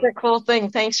was such a cool thing.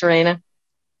 Thanks, Raina.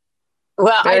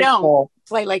 Well, I don't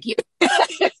play like you,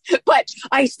 but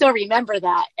I still remember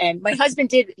that. And my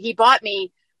husband he bought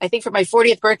me, I think for my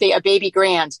 40th birthday, a baby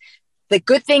grand. The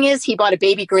good thing is he bought a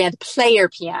baby grand player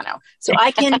piano. So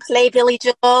I can play Billy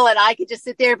Joel and I can just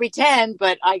sit there and pretend,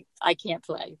 but I can't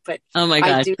play. But oh my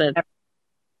gosh,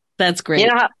 that's great. You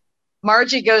know,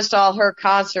 Margie goes to all her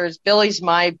concerts. Billy's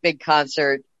my big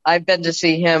concert. I've been to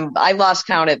see him. I lost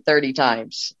count at 30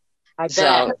 times. I bet.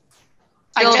 So,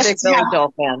 still a big Billy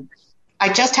Joel fan.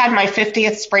 I just had my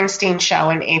 50th Springsteen show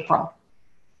in April.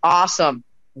 Awesome.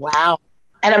 Wow.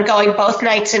 And I'm going both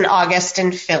nights in August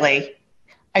in Philly.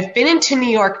 I've been into New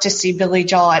York to see Billy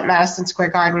Joel at Madison Square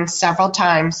Garden several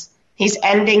times. He's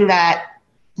ending that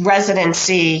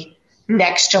residency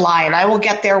next July, and I will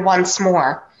get there once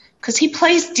more because he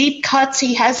plays deep cuts.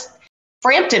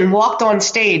 Frampton walked on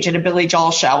stage at a Billy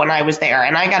Joel show when I was there,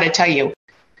 and I got to tell you,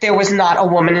 there was not a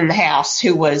woman in the house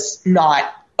who was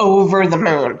not over the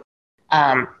moon.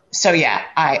 So yeah,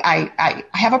 I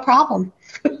have a problem.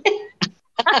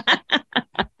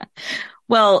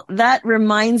 Well, that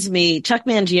reminds me, Chuck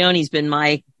Mangione's been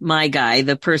my guy,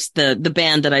 the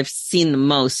band that I've seen the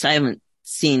most. I haven't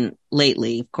seen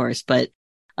lately, of course, but,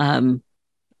 and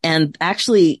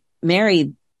actually,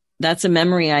 Mary, that's a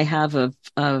memory I have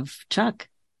of Chuck.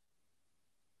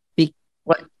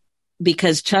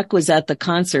 Because Chuck was at the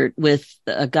concert with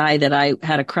a guy that I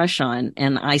had a crush on,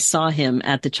 and I saw him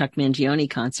at the Chuck Mangione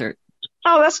concert.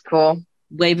 Oh, that's cool.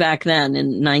 Way back then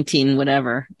in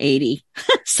 80.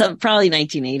 So probably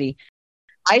 1980.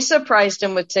 I surprised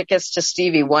him with tickets to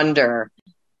Stevie Wonder,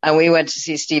 and we went to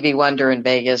see Stevie Wonder in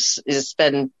Vegas. It's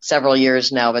been several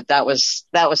years now, but that was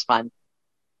fun.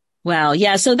 Wow.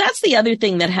 Yeah. So that's the other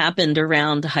thing that happened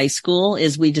around high school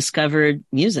is we discovered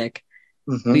music.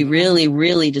 Mm-hmm. We really,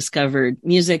 really discovered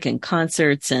music and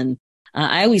concerts. And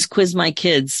I always quiz my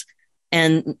kids,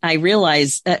 and I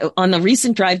realized on the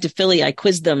recent drive to Philly, I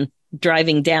quizzed them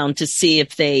driving down to see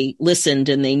if they listened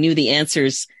and they knew the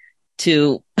answers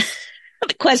to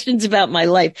the questions about my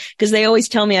life, because they always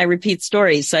tell me I repeat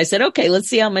stories. So I said, okay, let's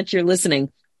see how much you're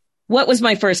listening. What was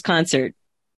my first concert?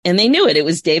 And they knew it. It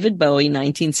was David Bowie,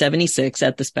 1976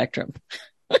 at the Spectrum.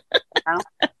 Wow.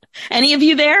 Any of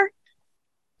you there?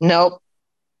 Nope.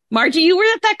 Margie, you were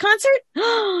at that concert?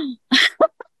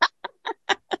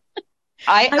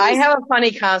 I have a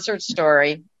funny concert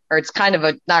story, or it's kind of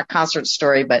a not concert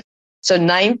story, but so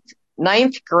ninth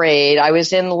grade, I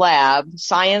was in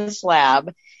science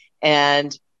lab,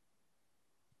 and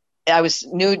I was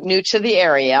new to the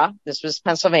area. This was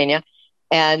Pennsylvania.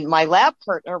 And my lab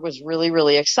partner was really,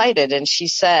 really excited. And she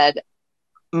said,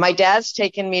 my dad's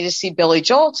taking me to see Billy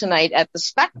Joel tonight at the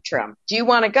Spectrum. Do you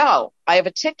want to go? I have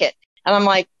a ticket. And I'm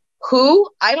like, who?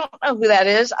 I don't know who that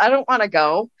is. I don't want to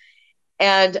go.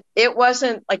 And it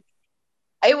wasn't like,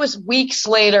 it was weeks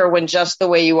later when Just the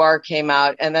Way You Are came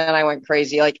out. And then I went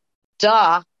crazy. Like,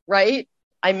 duh, right?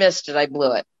 I missed it. I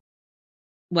blew it.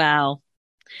 Wow.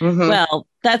 Mm-hmm. Well,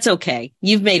 that's okay.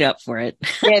 You've made up for it.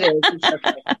 It is. It's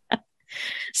okay.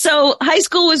 So high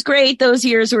school was great. Those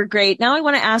years were great. Now I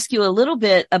want to ask you a little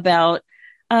bit about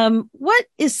what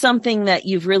is something that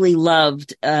you've really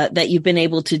loved that you've been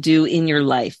able to do in your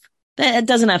life? That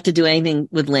doesn't have to do anything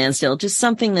with Lansdale, just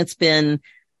something that's been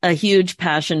a huge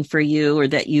passion for you or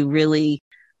that you really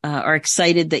are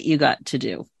excited that you got to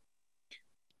do.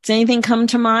 Does anything come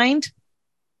to mind?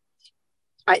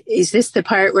 Is this the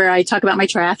part where I talk about my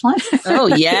triathlon? Oh,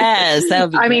 yes. That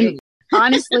would be great. mean,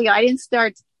 honestly, I didn't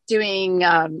start doing,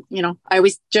 I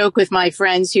always joke with my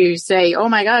friends who say, oh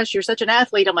my gosh, you're such an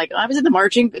athlete. I'm like, I was in the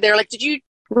marching. They're like, did you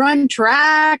run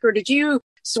track or did you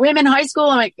swim in high school?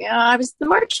 I'm like, I was in the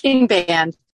marching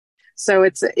band. So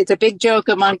it's a big joke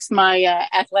amongst my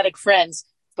athletic friends.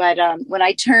 But when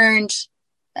I turned,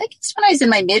 I guess when I was in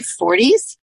my mid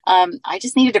 40s, I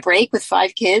just needed a break with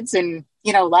 5 kids and,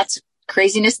 lots of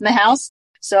craziness in the house.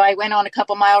 So I went on a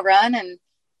couple mile run and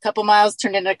a couple miles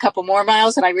turned into a couple more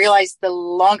miles. And I realized the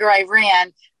longer I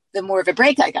ran, the more of a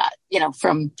break I got,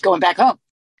 from going back home.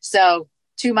 So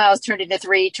 2 miles turned into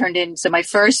 3, so my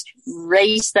first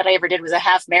race that I ever did was a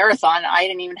half marathon. I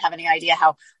didn't even have any idea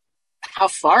how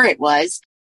far it was,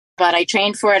 but I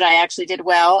trained for it. I actually did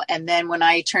well. And then when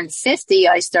I turned 50,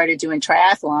 I started doing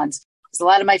triathlons. Because a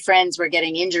lot of my friends were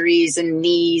getting injuries and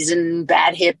knees and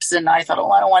bad hips. And I thought,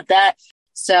 I don't want that.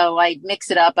 So I mix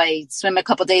it up. I swim a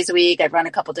couple days a week. I run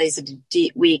a couple days a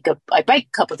week. I bike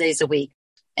a couple days a week.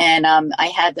 And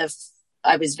I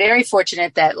was very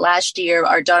fortunate that last year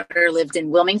our daughter lived in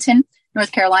Wilmington,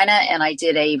 North Carolina, and I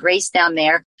did a race down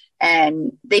there.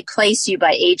 And they place you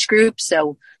by age group.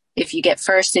 So if you get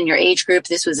first in your age group,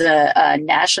 this was a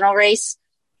national race.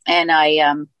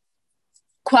 And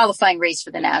qualifying race for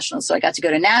the nationals. So I got to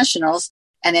go to nationals,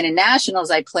 and then in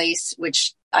nationals I placed,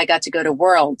 which I got to go to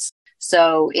worlds.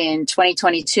 So in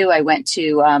 2022, I went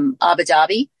to Abu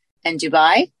Dhabi and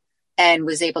Dubai and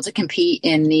was able to compete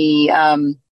in the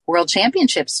world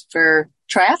championships for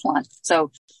triathlon. So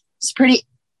it's pretty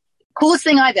coolest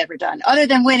thing I've ever done, other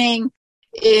than winning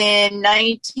in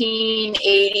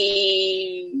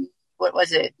 1980,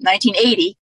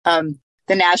 1980,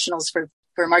 the nationals for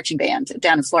marching band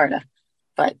down in Florida.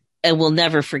 And we'll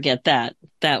never forget that.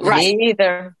 That was, right. Me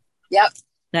either. Yep.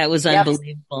 That was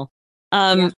unbelievable.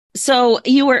 Yep. So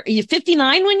you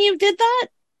 59 when you did that?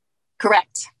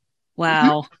 Correct.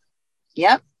 Wow. Mm-hmm.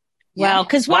 Yep. Wow.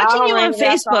 Because watching you on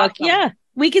Facebook, awesome.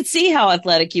 We could see how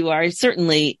athletic you are.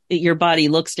 Certainly your body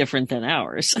looks different than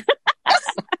ours.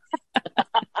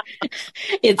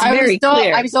 It's very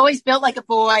clear. I was always built like a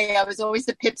boy. I was always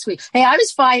a pipsqueak. Hey,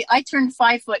 I turned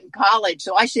 5 foot in college,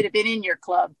 so I should have been in your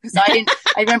club because I didn't.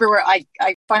 I remember where I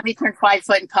finally turned 5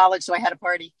 foot in college, so I had a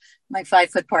party, my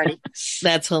 5 foot party.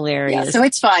 That's hilarious. Yeah, so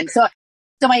it's fun. So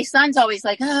my son's always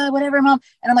like, whatever, Mom.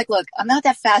 And I'm like, look, I'm not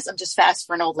that fast. I'm just fast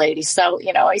for an old lady. So,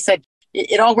 I said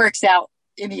it all works out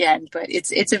in the end, but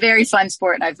it's a very fun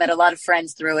sport. And I've met a lot of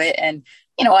friends through it and,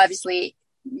 obviously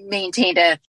maintained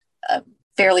a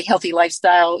fairly healthy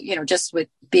lifestyle, just with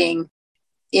being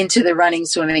into the running,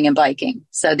 swimming, and biking.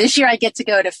 So this year I get to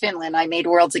go to Finland. I made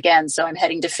worlds again. So I'm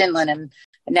heading to Finland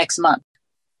next month.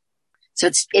 So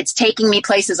it's taking me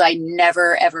places I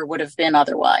never, ever would have been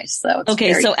otherwise. So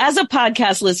so as a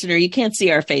podcast listener, you can't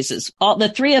see our faces. All the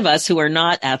 3 of us who are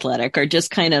not athletic are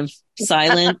just kind of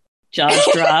silent, jaws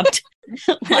dropped,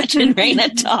 watching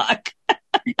Raina talk.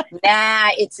 Nah,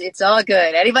 it's all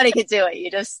good. Anybody can do it.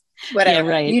 You just, whatever,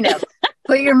 yeah, right.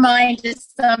 Put your mind to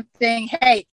something.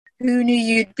 Hey, who knew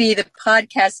you'd be the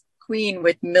podcast queen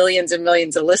with millions and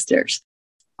millions of listeners?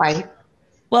 Right.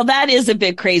 Well, that is a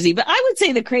bit crazy, but I would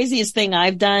say the craziest thing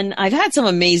I've done, I've had some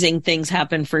amazing things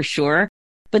happen for sure.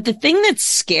 But the thing that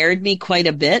scared me quite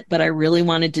a bit, but I really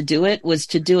wanted to do it, was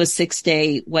to do a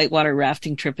 6-day whitewater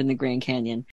rafting trip in the Grand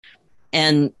Canyon.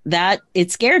 And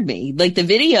it scared me. Like the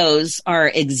videos are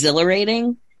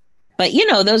exhilarating, but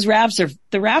those rafts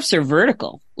are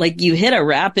vertical. Like you hit a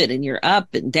rapid and you're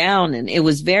up and down, and it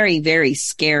was very, very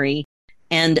scary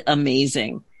and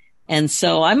amazing. And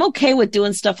so I'm okay with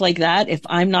doing stuff like that if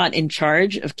I'm not in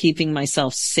charge of keeping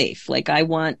myself safe. Like I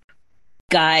want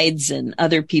guides and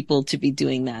other people to be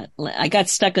doing that. I got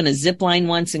stuck on a zip line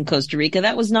once in Costa Rica.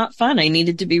 That was not fun. I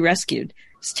needed to be rescued.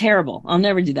 It's terrible. I'll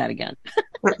never do that again.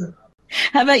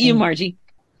 How about you, Margie?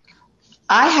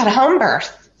 I had a home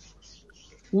birth.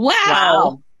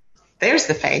 Wow. There's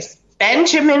the face.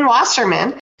 Benjamin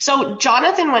Wasserman. So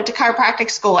Jonathan went to chiropractic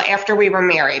school after we were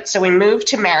married. So we moved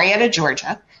to Marietta,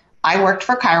 Georgia. I worked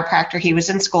for a chiropractor. He was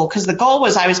in school because the goal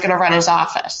was I was going to run his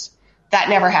office. That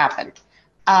never happened.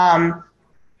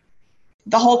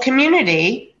 The whole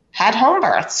community had home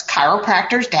births.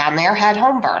 Chiropractors down there had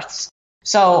home births.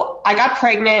 So I got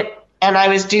pregnant and I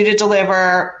was due to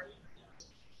deliver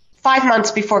 5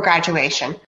 months before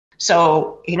graduation.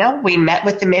 So, we met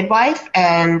with the midwife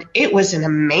and it was an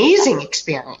amazing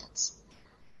experience.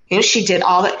 She did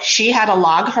all that. She had a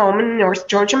log home in the North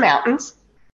Georgia mountains.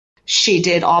 She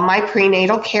did all my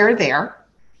prenatal care there.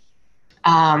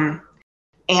 And,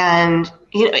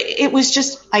 it was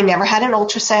just, I never had an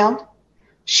ultrasound.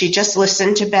 She just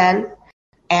listened to Ben.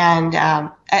 And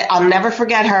I'll never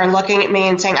forget her looking at me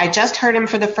and saying, I just heard him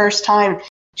for the first time.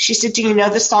 She said, do you know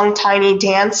the song Tiny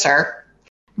Dancer?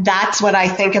 That's what I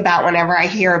think about whenever I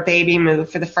hear a baby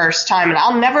move for the first time. And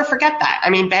I'll never forget that. I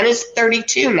mean, Ben is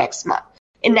 32 next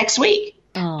week.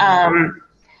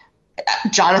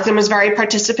 Jonathan was very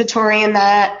participatory in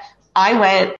that. I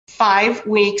went 5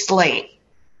 weeks late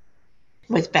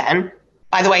with Ben.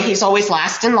 By the way, he's always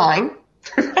last in line.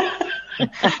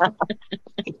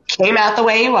 He came out the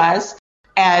way he was.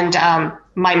 And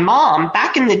my mom,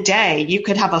 back in the day, you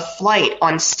could have a flight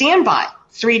on standby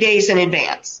 3 days in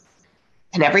advance.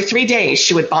 And every 3 days,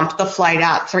 she would bump the flight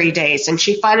out 3 days. And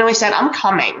she finally said, I'm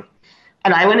coming.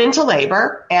 And I went into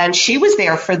labor, and she was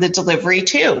there for the delivery,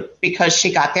 too, because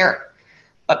she got there.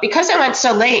 But because I went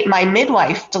so late, my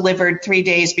midwife delivered 3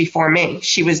 days before me.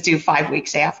 She was due 5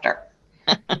 weeks after.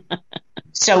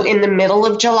 So in the middle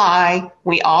of July,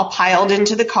 we all piled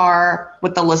into the car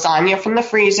with the lasagna from the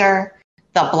freezer,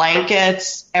 the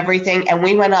blankets, everything, and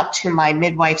we went up to my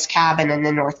midwife's cabin in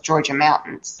the North Georgia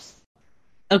mountains.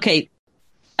 Okay.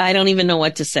 I don't even know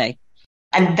what to say.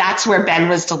 And that's where Ben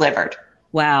was delivered.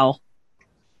 Wow.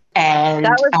 And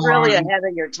that was really ahead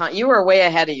of your time. You were way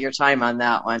ahead of your time on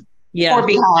that one. Yeah. Or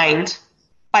behind.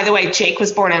 By the way, Jake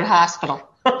was born in a hospital.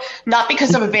 Not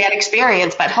because of a bad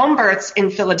experience, but home births in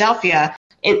Philadelphia,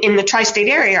 in the tri-state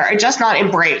area, are just not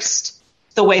embraced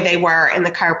the way they were in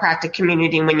the chiropractic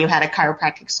community when you had a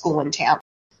chiropractic school in town.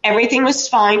 Everything was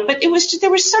fine, but there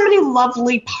were so many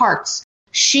lovely parts.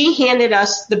 She handed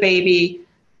us the baby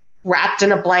wrapped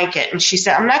in a blanket, and she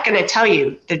said, I'm not going to tell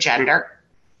you the gender.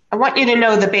 I want you to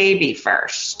know the baby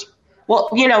first. Well,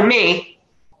 me.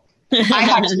 I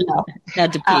had to know.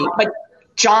 Had to pee. But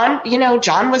John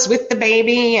was with the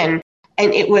baby, and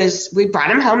we brought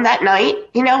him home that night.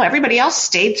 Everybody else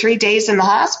stayed 3 days in the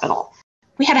hospital.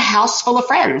 We had a house full of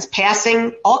friends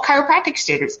passing, all chiropractic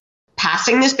students,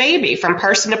 passing this baby from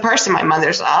person to person. My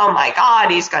mother's, oh my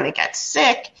God, he's going to get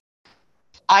sick.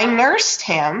 I nursed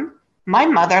him. My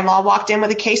mother-in-law walked in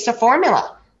with a case of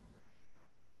formula.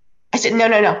 I said,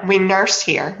 no, we nurse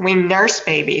here. We nurse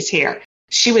babies here.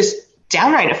 She was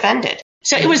downright offended.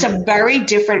 So it was a very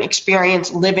different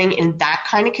experience living in that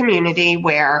kind of community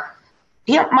where,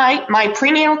 my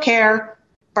prenatal care,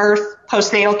 birth,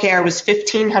 postnatal care was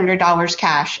 $1,500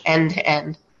 cash end to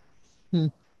end.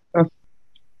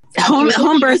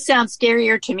 Home birth sounds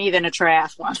scarier to me than a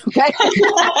triathlon. Okay,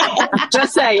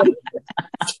 just saying.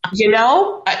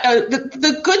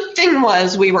 The good thing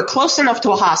was we were close enough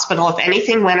to a hospital if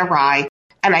anything went awry,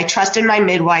 and I trusted my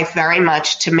midwife very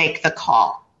much to make the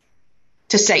call,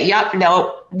 to say, "Yep,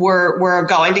 no, we're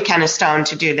going to Kennestone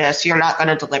to do this. You're not going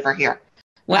to deliver here."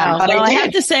 Wow. But I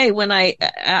have to say, when I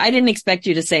didn't expect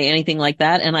you to say anything like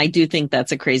that, and I do think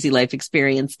that's a crazy life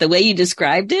experience. The way you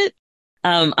described it.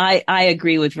 I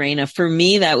agree with Raina. For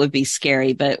me, that would be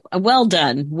scary, but well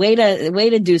done. Way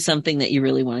to do something that you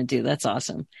really want to do. That's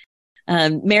awesome.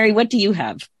 Mary, what do you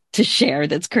have to share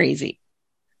that's crazy?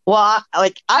 Well,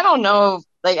 I don't know,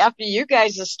 after you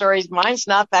guys' stories, mine's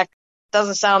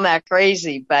doesn't sound that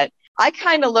crazy, but I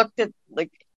kind of looked at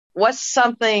what's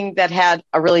something that had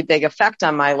a really big effect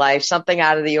on my life, something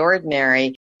out of the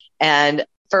ordinary. And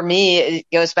for me, it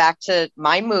goes back to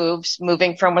my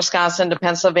moving from Wisconsin to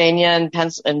Pennsylvania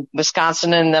and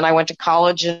Wisconsin. And then I went to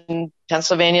college in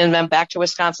Pennsylvania and then back to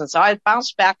Wisconsin. So I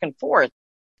bounced back and forth.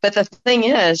 But the thing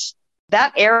is,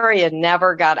 that area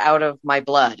never got out of my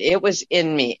blood. It was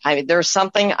in me. I mean, there's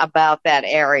something about that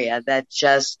area that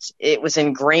it was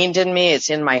ingrained in me. It's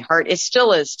in my heart. It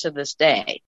still is to this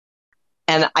day.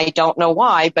 And I don't know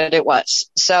why, but it was.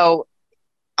 So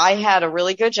I had a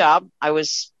really good job. I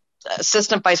was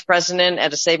assistant vice president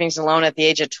at a savings and loan at the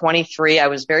age of 23. I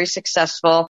was very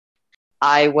successful.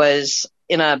 I was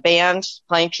in a band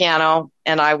playing piano,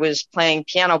 and I was playing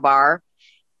piano bar,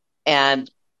 and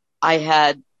I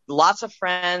had lots of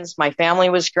friends. My family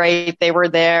was great. They were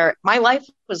there. My life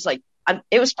was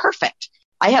it was perfect.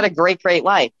 I had a great, great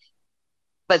life,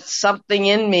 but something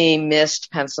in me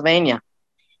missed Pennsylvania.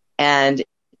 And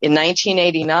in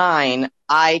 1989,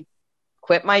 I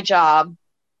quit my job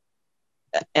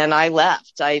and I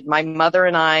left. My mother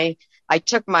and I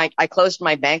closed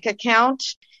my bank account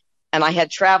and I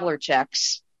had traveler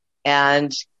checks,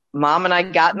 and Mom and I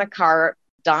got in the car.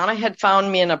 Donna had found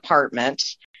me an apartment.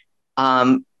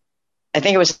 I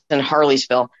think it was in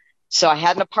Harleysville. So I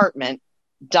had an apartment.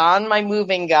 Don, my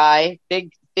moving guy,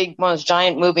 big, one of those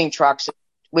giant moving trucks,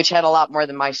 which had a lot more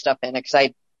than my stuff in it because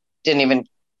I didn't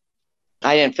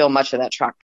feel much of that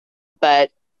truck.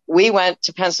 But we went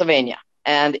to Pennsylvania,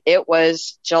 and it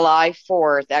was July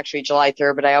 4th, actually July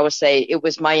 3rd, but I always say it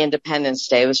was my Independence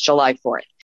Day. It was July 4th.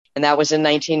 And that was in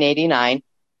 1989.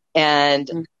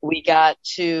 And we got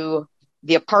to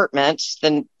the apartment,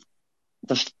 the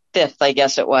 5th, I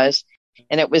guess it was.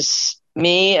 And it was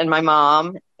me and my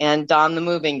mom and Don, the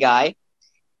moving guy.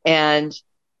 And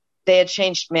they had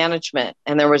changed management.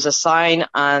 And there was a sign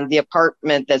on the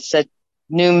apartment that said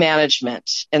new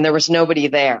management. And there was nobody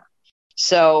there.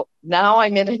 So now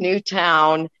I'm in a new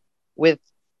town with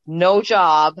no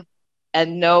job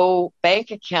and no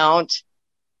bank account.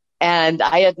 And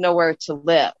I had nowhere to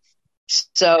live.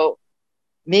 So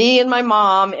me and my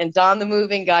mom and Don, the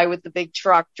moving guy with the big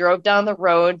truck, drove down the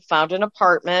road, found an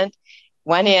apartment,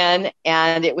 went in,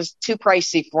 and it was too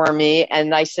pricey for me.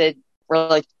 And I said, we're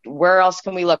like, where else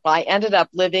can we look? Well, I ended up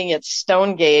living at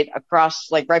Stonegate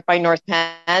across, like right by North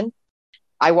Penn.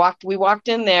 We walked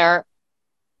in there.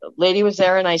 The lady was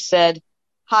there, and I said,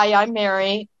 hi, I'm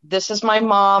Mary. This is my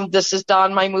mom. This is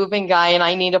Don, my moving guy, and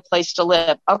I need a place to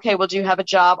live. Okay, well, do you have a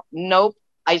job? Nope.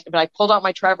 But I pulled out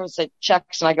my traveler's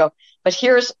checks, and I go, but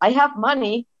I have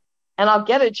money, and I'll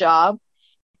get a job.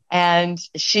 And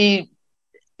she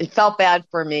felt bad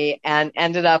for me and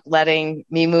ended up letting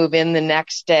me move in the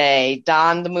next day.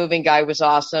 Don, the moving guy, was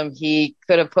awesome. He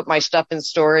could have put my stuff in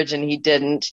storage, and he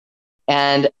didn't.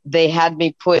 And they had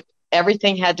me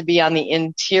everything had to be on the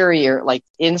interior, like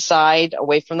inside,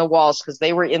 away from the walls, because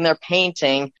they were in there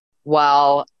painting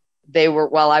while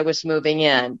I was moving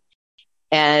in.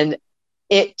 And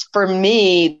for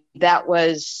me,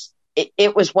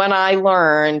 it was when I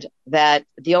learned that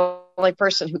the only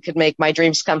person who could make my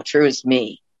dreams come true is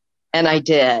me. And I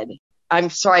did. I'm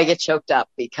sorry I get choked up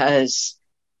because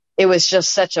it was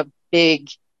just such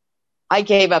I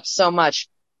gave up so much,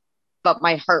 but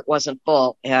my heart wasn't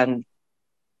full. And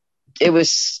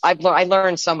I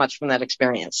learned so much from that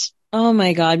experience. Oh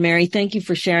my God, Mary, thank you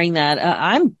for sharing that.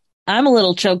 I'm a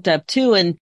little choked up too.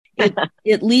 And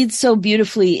it leads so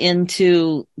beautifully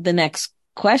into the next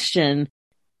question,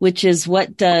 which is,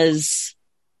 what does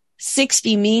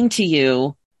 60 mean to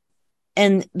you?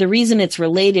 And the reason it's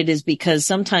related is because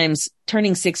sometimes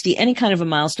turning 60, any kind of a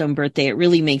milestone birthday, it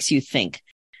really makes you think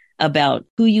about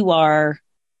who you are.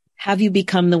 Have you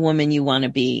become the woman you want to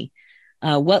be?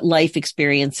 What life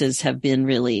experiences have been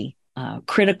really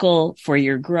critical for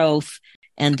your growth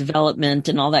and development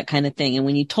and all that kind of thing. And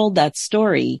when you told that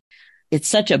story, it's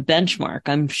such a benchmark.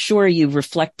 I'm sure you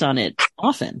reflect on it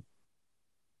often.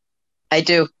 I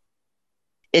do.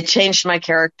 It changed my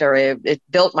character. It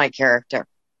built my character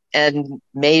and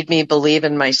made me believe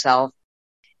in myself.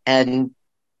 And,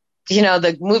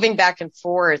 the moving back and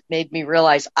forth made me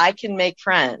realize I can make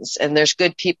friends, and there's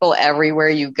good people everywhere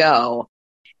you go.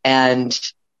 And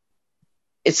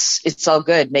it's all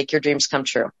good. Make your dreams come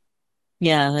true.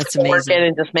 Yeah, that's amazing. Work it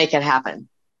and just make it happen.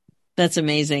 That's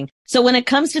amazing. So when it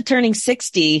comes to turning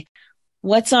 60,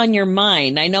 what's on your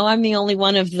mind? I know I'm the only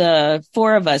one of the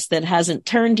four of us that hasn't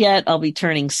turned yet. I'll be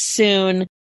turning soon.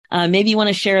 Maybe you want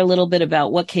to share a little bit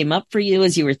about what came up for you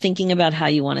as you were thinking about how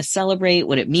you want to celebrate,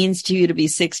 what it means to you to be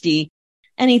 60,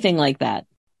 anything like that.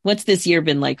 What's this year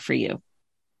been like for you?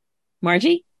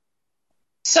 Margie?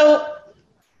 So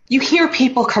you hear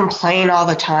people complain all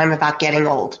the time about getting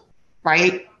old,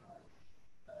 right?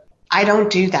 I don't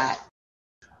do that.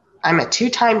 I'm a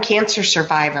 2-time cancer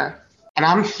survivor, and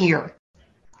I'm here.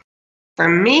 For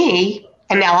me,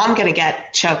 and now I'm going to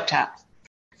get choked up.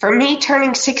 For me,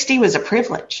 turning 60 was a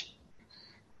privilege.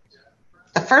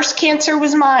 The first cancer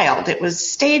was mild. It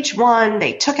was stage 1.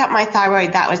 They took out my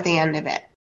thyroid. That was the end of it.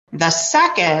 The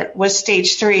second was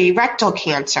stage 3 rectal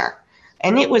cancer.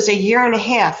 And it was a 1.5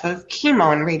 years of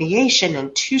chemo and radiation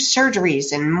and 2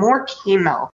 surgeries and more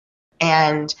chemo.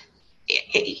 And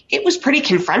it was pretty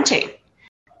confronting.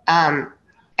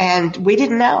 And we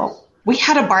didn't know. We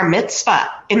had a bar mitzvah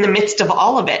in the midst of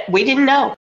all of it. We didn't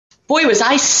know. Boy, was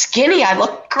I skinny. I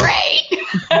looked great.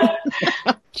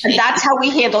 And that's how we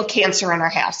handled cancer in our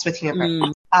house with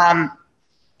humor.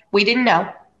 We didn't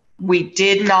know. We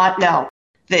did not know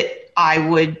that I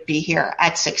would be here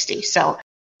at 60. So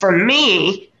for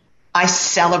me, I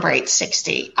celebrate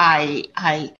 60.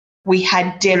 We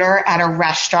had dinner at a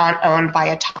restaurant owned by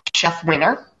a Top Chef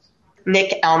winner.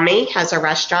 Nick Elmy has a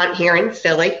restaurant here in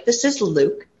Philly. This is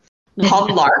Luke,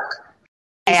 called Lark.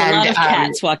 There's a lot of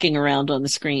cats walking around on the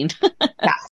screen.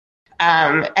 Yeah.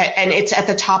 And it's at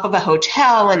the top of a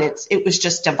hotel, and it was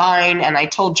just divine. And I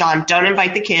told John, don't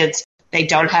invite the kids. They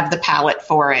don't have the palate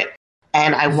for it.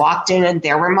 And I walked in, and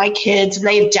there were my kids, and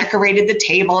they had decorated the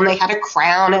table, and they had a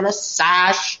crown and a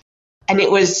sash. And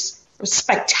it was a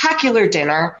spectacular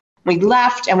dinner. We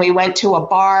left, and we went to a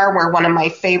bar where one of my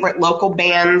favorite local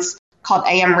bands called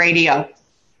AM Radio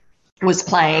was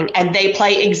playing, and they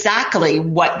play exactly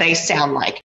what they sound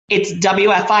like. It's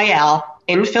WFIL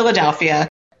in Philadelphia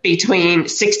between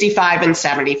 65 and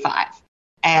 75.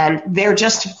 And they're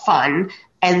just fun.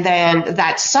 And then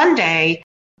that Sunday,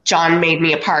 John made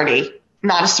me a party.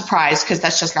 Not a surprise, because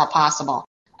that's just not possible.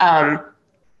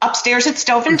 Upstairs at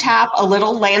Stove and Tap, a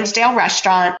little Lansdale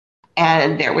restaurant,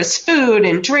 and there was food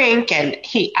and drink, and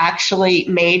he actually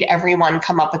made everyone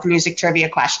come up with music trivia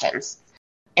questions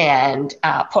and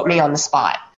put me on the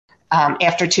spot.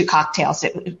 After 2 cocktails,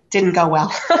 it didn't go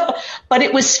well. But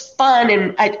it was fun,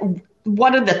 and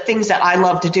one of the things that I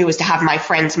love to do is to have my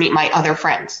friends meet my other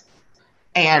friends.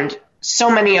 And so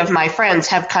many of my friends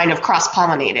have kind of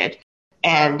cross-pollinated,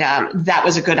 and that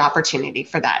was a good opportunity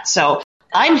for that. So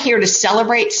I'm here to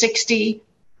celebrate 60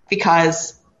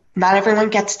 because not everyone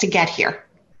gets to get here.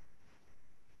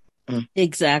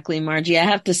 Exactly, Margie. I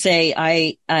have to say,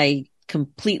 I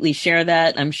completely share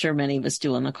that. I'm sure many of us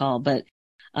do on the call, but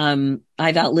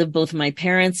I've outlived both my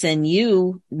parents, and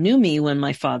you knew me when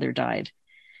my father died.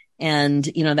 And,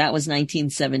 that was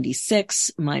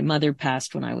 1976. My mother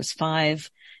passed when I was 5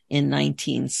 in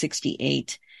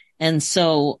 1968. And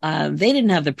so they didn't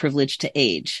have the privilege to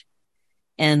age.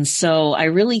 And so I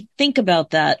really think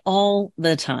about that all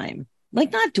the time.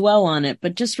 Like, not dwell on it,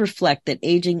 but just reflect that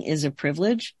aging is a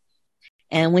privilege.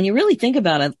 And when you really think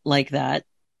about it like that,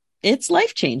 it's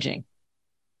life-changing.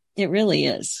 It really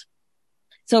is.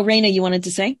 So, Raina, you wanted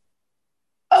to say?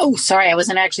 Oh, sorry. I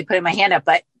wasn't actually putting my hand up,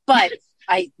 but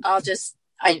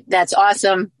that's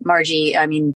awesome, Margie. I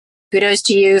mean, kudos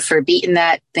to you for beating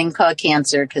that thing called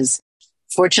cancer, because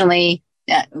fortunately,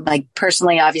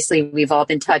 personally, obviously we've all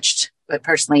been touched, but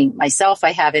personally myself,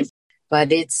 I haven't,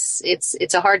 but it's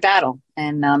a hard battle.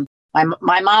 And,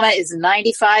 my mama is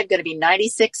 95, going to be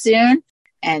 96 soon.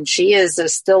 And she is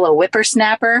still a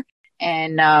whippersnapper.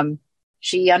 And,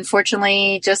 she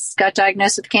unfortunately just got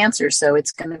diagnosed with cancer. So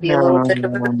it's going to be a little bit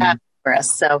of a battle for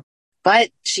us. So, but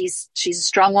she's a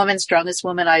strong woman, strongest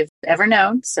woman I've ever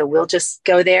known. So we'll just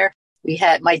go there.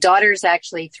 My daughters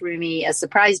actually threw me a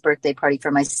surprise birthday party for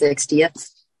my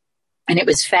 60th, and it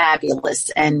was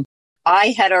fabulous. And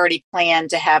I had already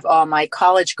planned to have all my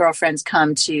college girlfriends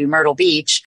come to Myrtle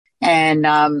Beach. And,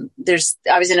 I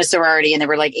was in a sorority, and there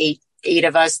were like eight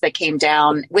of us that came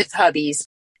down with hubbies.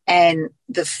 And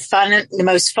the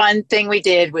most fun thing we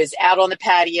did was out on the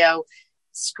patio,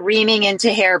 screaming into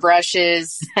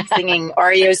hairbrushes, singing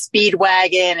REO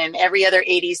Speedwagon and every other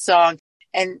 80s song.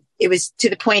 And it was to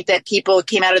the point that people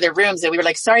came out of their rooms and we were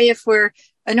like, sorry if we're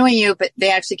annoying you, but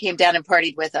they actually came down and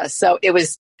partied with us. So it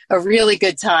was a really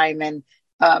good time. And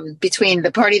between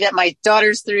the party that my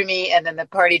daughters threw me and then the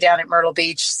party down at Myrtle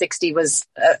Beach, 60 was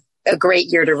a great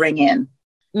year to ring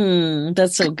in.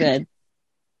 That's so good.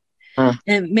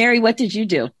 And Mary, what did you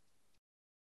do?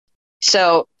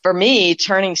 So for me,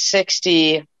 turning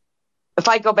 60, if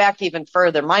I go back even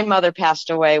further, my mother passed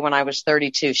away when I was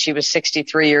 32. She was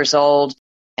 63 years old,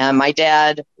 and my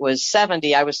dad was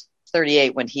 70. I was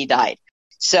 38 when he died.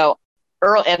 So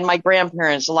and my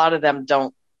grandparents, a lot of them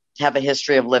don't have a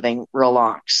history of living real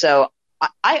long. So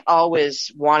I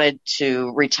always wanted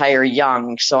to retire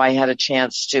young, so I had a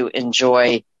chance to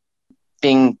enjoy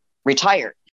being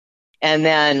retired. And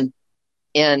then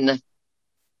in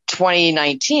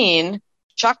 2019,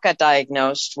 Chuck got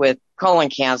diagnosed with colon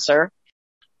cancer.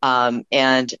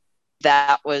 And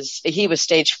he was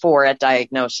stage 4 at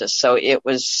diagnosis. So it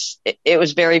was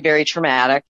very, very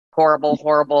traumatic,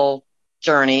 horrible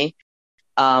journey.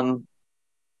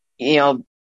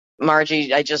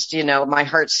 Margie, I just, my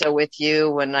heart's so with you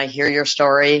when I hear your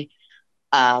story.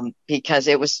 Because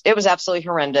it was absolutely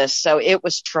horrendous. So it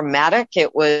was traumatic.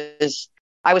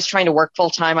 I was trying to work full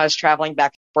time. I was traveling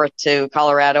back and forth to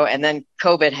Colorado, and then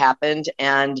COVID happened.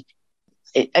 And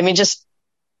it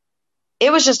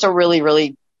was just a really,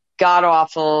 really god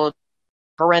awful,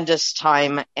 horrendous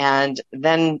time. And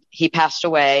then he passed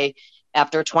away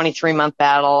after a 23-month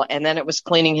battle. And then it was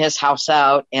cleaning his house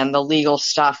out and the legal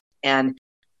stuff. And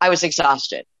I was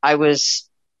exhausted. I was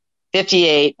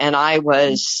 58, and I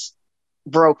was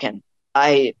broken.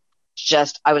 I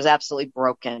was absolutely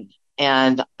broken,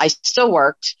 and I still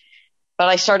worked, but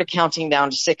I started counting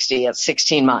down to 60 at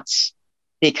 16 months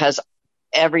because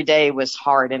every day was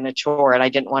hard and a chore and I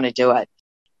didn't want to do it.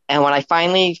 And when I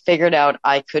finally figured out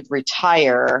I could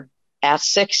retire at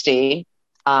 60,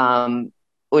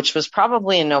 which was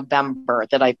probably in November,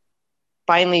 that I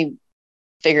finally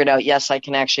figured out, yes, I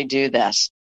can actually do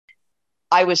this.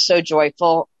 I was so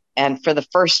joyful. And for the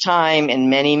first time in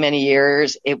many, many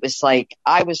years, it was like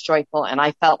I was joyful and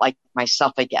I felt like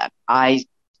myself again. I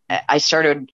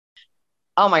started,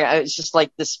 oh my God, it was just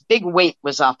like this big weight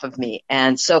was off of me.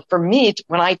 And so for me,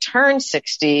 when I turned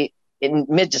 60 in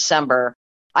mid-December,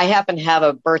 I happen to have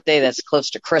a birthday that's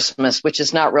close to Christmas, which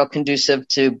is not real conducive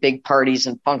to big parties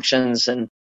and functions. And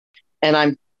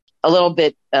I'm a little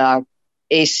bit,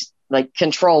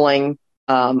 controlling.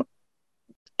 And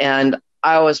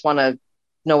I always want to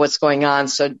know what's going on.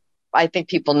 So I think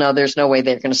people know there's no way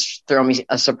they're going to throw me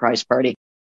a surprise party.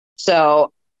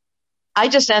 So I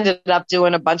just ended up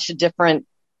doing a bunch of different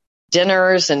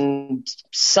dinners and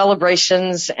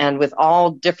celebrations and with all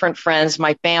different friends.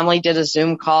 My family did a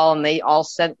Zoom call and they all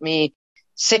sent me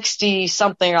 60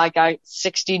 something. I got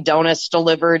 60 donuts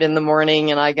delivered in the morning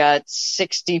and I got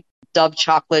 60 Dove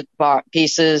chocolate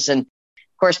pieces. And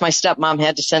of course my stepmom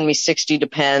had to send me 60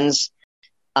 Depends.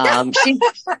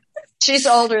 She's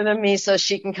older than me, so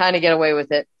she can kind of get away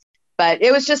with it. But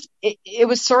it was just, it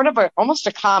was sort of almost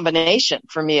a combination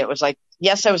for me. It was like,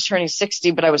 yes, I was turning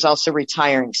 60, but I was also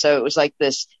retiring. So it was like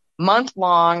this month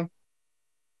long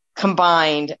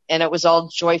combined, and it was all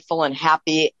joyful and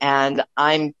happy. And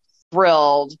I'm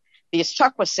thrilled because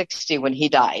Chuck was 60 when he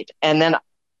died. And then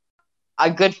a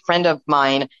good friend of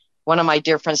mine, one of my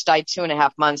dear friends, died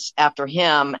 2.5 months after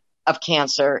him of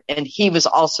cancer, and he was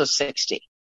also 60.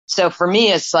 So for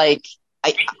me, it's like,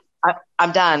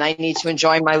 I'm done. I need to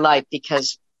enjoy my life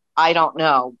because I don't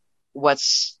know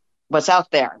what's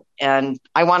out there and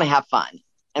I want to have fun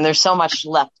and there's so much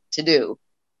left to do.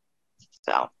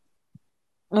 So.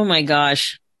 Oh my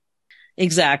gosh.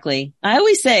 Exactly. I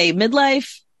always say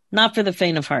midlife, not for the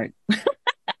faint of heart.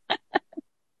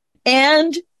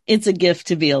 And it's a gift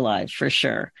to be alive for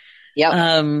sure.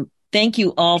 Yep. Thank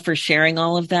you all for sharing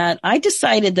all of that. I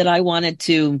decided that I wanted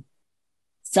to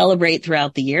celebrate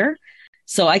throughout the year.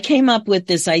 So I came up with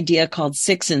this idea called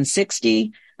 6 and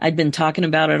 60. I'd been talking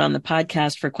about it on the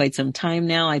podcast for quite some time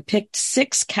now. I picked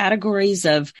 6 categories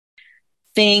of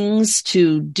things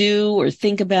to do or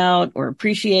think about or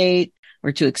appreciate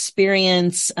or to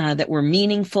experience that were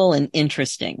meaningful and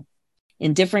interesting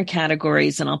in different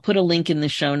categories. And I'll put a link in the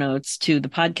show notes to the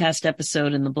podcast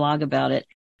episode and the blog about it.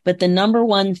 But the number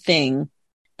one thing,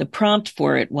 the prompt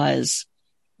for it was,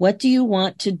 what do you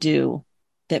want to do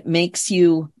that makes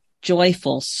you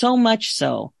joyful, so much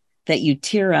so that you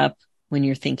tear up when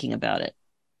you're thinking about it?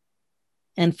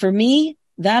 And for me,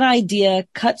 that idea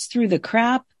cuts through the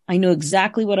crap. I knew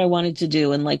exactly what I wanted to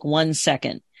do in like 1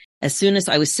 second. As soon as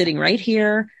I was sitting right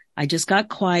here, I just got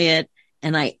quiet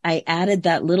and I added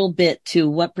that little bit to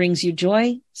what brings you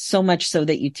joy, so much so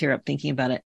that you tear up thinking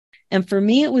about it. And for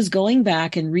me, it was going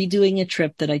back and redoing a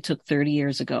trip that I took 30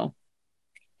 years ago.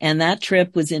 And that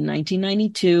trip was in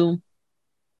 1992.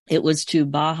 It was to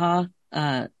Baja,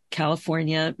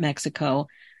 California, Mexico,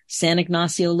 San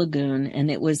Ignacio Lagoon.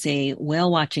 And it was a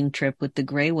whale watching trip with the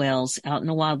gray whales out in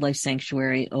a wildlife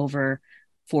sanctuary over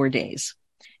 4 days.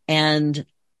 And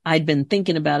I'd been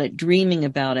thinking about it, dreaming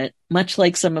about it, much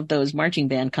like some of those marching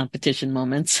band competition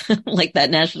moments, like that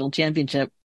national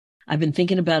championship. I've been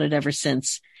thinking about it ever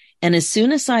since. And as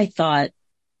soon as I thought,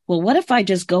 well, what if I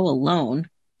just go alone?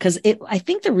 Because I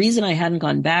think the reason I hadn't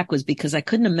gone back was because I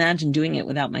couldn't imagine doing it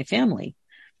without my family.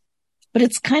 But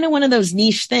it's kind of one of those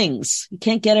niche things. You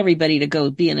can't get everybody to go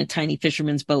be in a tiny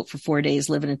fisherman's boat for 4 days,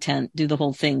 live in a tent, do the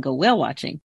whole thing, go whale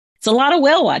watching. It's a lot of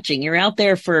whale watching. You're out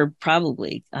there for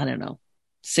probably,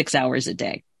 6 hours a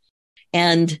day.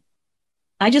 And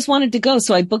I just wanted to go.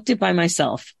 So I booked it by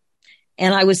myself.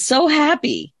 And I was so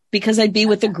happy because I'd be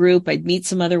with a group. I'd meet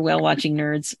some other whale watching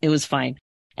nerds. It was fine.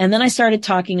 And then I started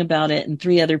talking about it and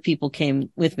 3 other people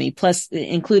came with me, plus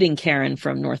including Karen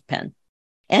from North Penn.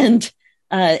 And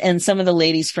some of the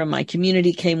ladies from my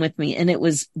community came with me and it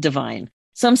was divine.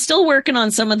 So I'm still working on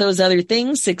some of those other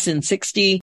things, 6 and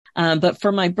 60. But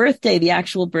for my birthday, the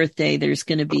actual birthday, there's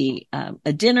going to be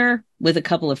a dinner with a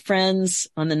couple of friends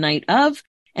on the night of.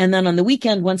 And then on the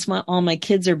weekend, once all my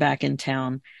kids are back in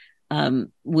town,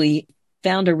 we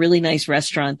found a really nice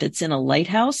restaurant that's in a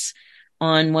lighthouse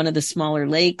on one of the smaller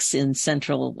lakes in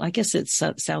central, I guess it's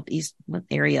southeast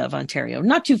area of Ontario,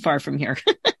 not too far from here.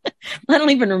 I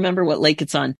don't even remember what lake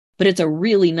it's on, but it's a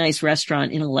really nice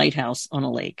restaurant in a lighthouse on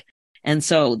a lake. And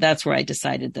so that's where I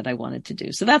decided that I wanted to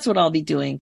do. So that's what I'll be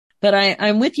doing. But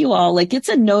I'm with you all. Like, it's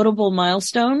a notable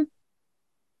milestone.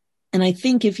 And I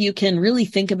think if you can really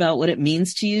think about what it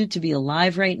means to you to be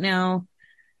alive right now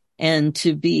and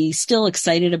to be still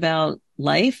excited about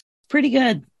life, pretty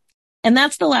good. And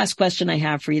that's the last question I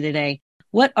have for you today.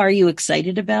 What are you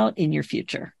excited about in your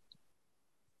future?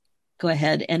 Go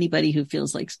ahead. Anybody who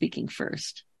feels like speaking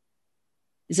first.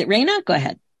 Is it Raina? Go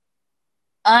ahead.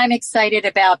 I'm excited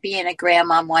about being a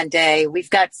grandmom one day. We've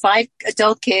got 5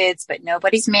 adult kids, but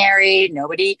nobody's married.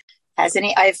 Nobody has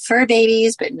any. I have fur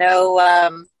babies, but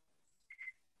no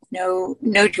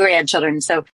grandchildren.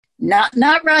 So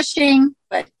not rushing,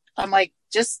 but I'm like,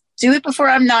 just do it before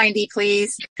I'm 90,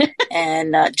 please.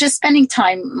 And just spending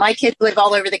time. My kids live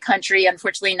all over the country.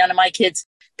 Unfortunately, none of my kids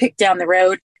pick down the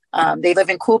road. They live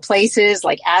in cool places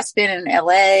like Aspen and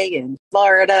LA and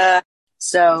Florida.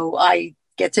 So I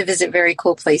get to visit very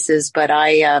cool places, but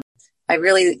I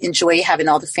really enjoy having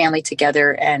all the family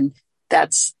together, and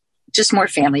that's just more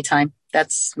family time.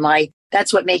 That's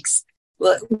what makes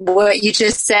what you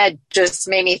just said just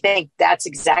made me think that's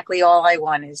exactly all I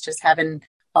want, is just having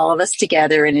all of us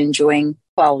together and enjoying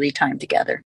quality time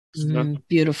together.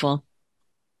 Beautiful.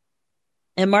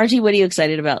 And Margie, what are you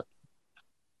excited about?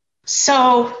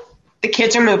 So the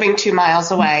kids are moving 2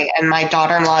 miles away, and my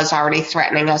daughter-in-law is already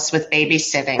threatening us with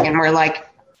babysitting, and we're like,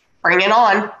 bring it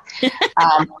on.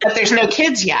 But there's no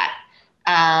kids yet.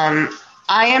 I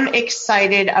am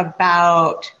excited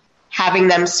about having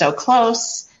them so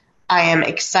close. I am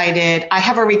excited. I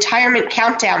have a retirement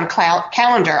countdown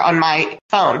calendar on my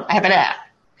phone. I have an app.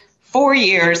 4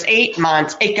 years, 8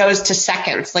 months, it goes to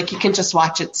seconds. Like, you can just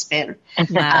watch it spin.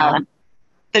 Wow.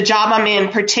 The job I'm in,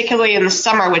 particularly in the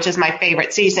summer, which is my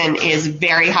favorite season, is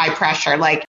very high pressure.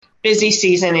 Like, busy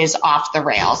season is off the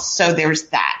rails. So there's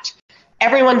that.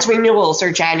 Everyone's renewals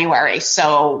are January,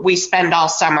 so we spend all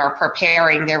summer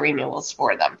preparing their renewals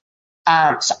for them.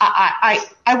 So I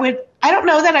don't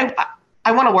know that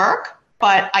I want to work,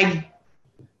 but I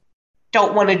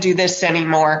don't want to do this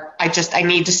anymore. I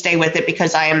need to stay with it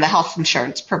because I am the health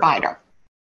insurance provider.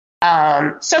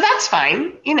 So that's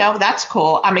fine. That's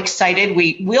cool. I'm excited.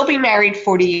 We will be married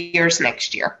 40 years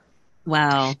next year.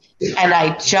 Wow. And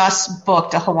I just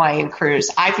booked a Hawaiian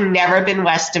cruise. I've never been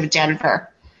west of Denver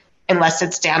unless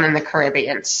it's down in the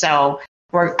Caribbean. So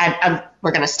we're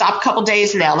going to stop a couple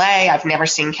days in LA. I've never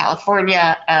seen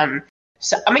California.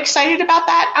 So I'm excited about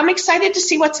that. I'm excited to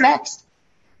see what's next.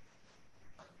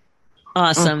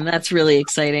 Awesome. That's really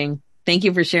exciting. Thank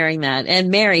you for sharing that. And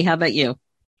Mary, how about you?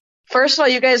 First of all,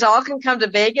 you guys all can come to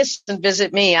Vegas and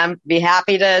visit me. I'd be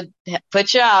happy to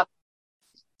put you up.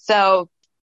 So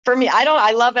for me,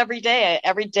 I love every day.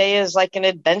 Every day is like an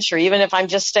adventure, even if I'm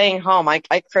just staying home. I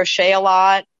crochet a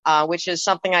lot, which is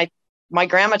something my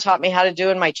grandma taught me how to do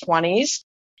in my 20s.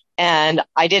 And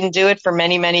I didn't do it for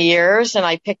many, many years. And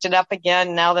I picked it up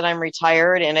again now that I'm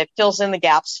retired, and it fills in the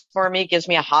gaps for me, gives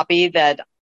me a hobby that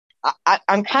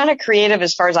I'm kind of creative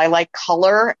as far as I like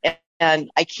color,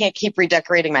 and I can't keep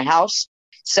redecorating my house.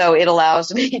 So it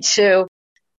allows me to,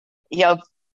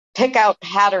 pick out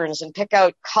patterns and pick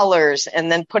out colors and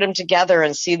then put them together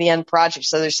and see the end project.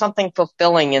 So there's something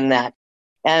fulfilling in that.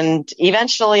 And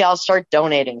eventually I'll start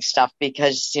donating stuff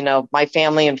because, my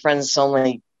family and friends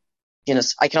only,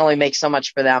 I can only make so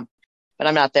much for them, but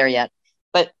I'm not there yet.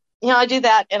 But, I do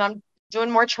that, and I'm doing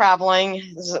more traveling.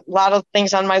 There's a lot of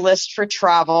things on my list for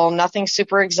travel, nothing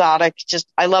super exotic. Just,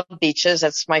 I love beaches.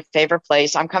 That's my favorite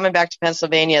place. I'm coming back to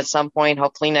Pennsylvania at some point,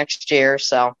 hopefully next year.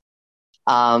 So,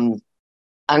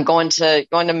 I'm going to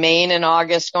Maine in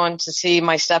August, going to see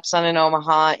my stepson in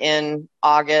Omaha in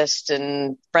August,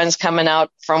 and friends coming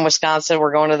out from Wisconsin.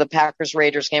 We're going to the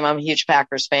Packers-Raiders game. I'm a huge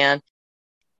Packers fan.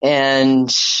 And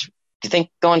I think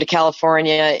going to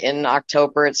California in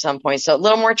October at some point. So a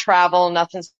little more travel,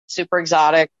 nothing super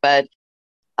exotic, but,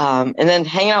 and then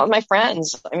hanging out with my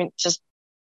friends. I mean,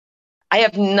 I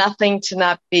have nothing to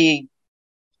not be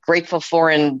grateful for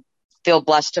and feel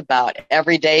blessed about.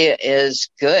 Every day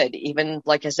is good. Even,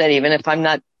 like I said, even if I'm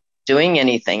not doing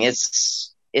anything,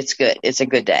 it's good. It's a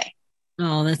good day.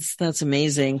 Oh, that's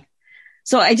amazing.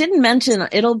 So I didn't mention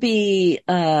it'll be,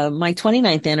 my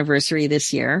 29th anniversary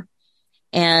this year.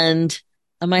 And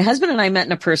my husband and I met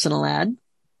in a personal ad.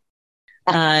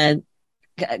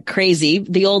 Crazy.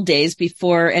 The old days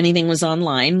before anything was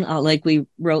online, like we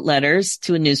wrote letters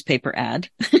to a newspaper ad.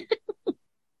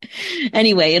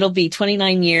 Anyway, it'll be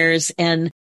 29 years. And,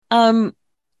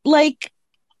 like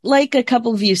a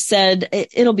couple of you said,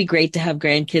 it'll be great to have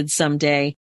grandkids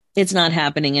someday. It's not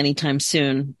happening anytime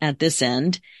soon at this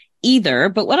end. either.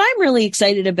 But what I'm really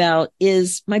excited about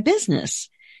is my business.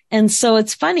 And so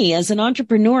it's funny, as an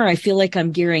entrepreneur, I feel like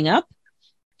I'm gearing up,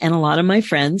 and a lot of my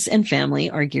friends and family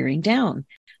are gearing down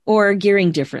or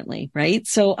gearing differently, right?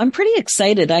 So I'm pretty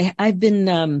excited. I've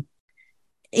been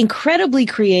incredibly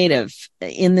creative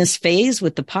in this phase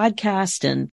with the podcast,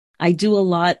 and I do a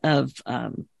lot of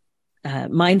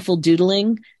mindful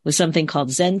doodling with something called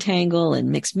Zentangle and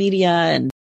mixed media, and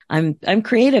I'm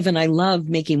creative, and I love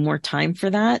making more time for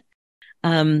that.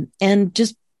 And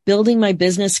just building my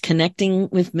business, connecting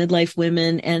with midlife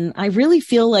women. And I really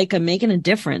feel like I'm making a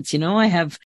difference. I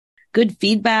have good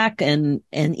feedback, and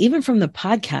even from the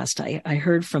podcast, I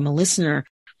heard from a listener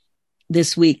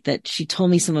this week that she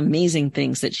told me some amazing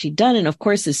things that she'd done. And of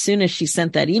course, as soon as she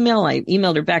sent that email, I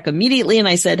emailed her back immediately and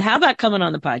I said, how about coming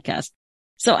on the podcast?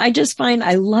 So I just find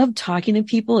I love talking to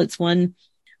people.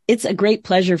 It's a great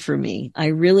pleasure for me. I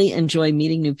really enjoy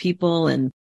meeting new people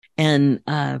and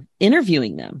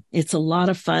interviewing them. It's a lot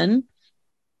of fun,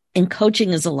 and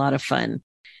coaching is a lot of fun.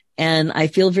 And I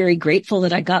feel very grateful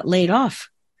that I got laid off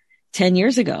 10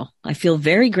 years ago. I feel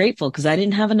very grateful because I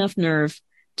didn't have enough nerve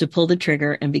to pull the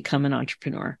trigger and become an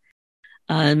entrepreneur.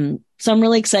 So I'm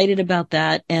really excited about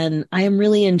that. And I am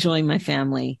really enjoying my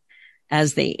family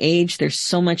as they age. They're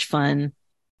so much fun,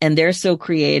 and they're so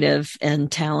creative and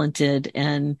talented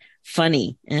and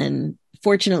funny. And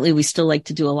fortunately, we still like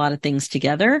to do a lot of things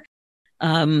together,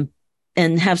 and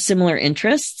have similar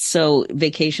interests. So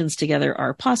vacations together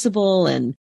are possible,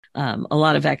 and a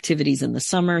lot of activities in the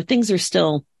summer.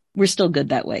 We're still good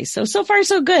that way. So far,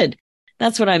 so good.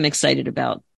 That's what I'm excited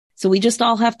about. So we just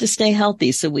all have to stay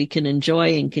healthy so we can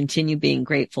enjoy and continue being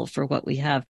grateful for what we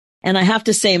have. And I have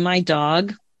to say, my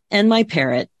dog and my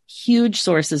parrot, huge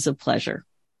sources of pleasure.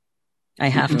 I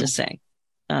have to say,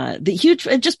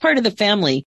 just part of the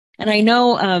family. And I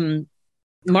know,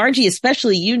 Margie,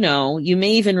 especially, you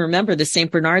may even remember the St.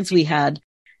 Bernards we had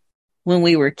when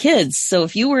we were kids. So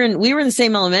if we were in the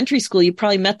same elementary school, you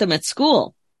probably met them at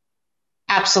school.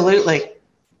 Absolutely.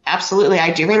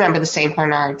 I do remember the St.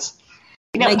 Bernards.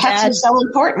 Pets are so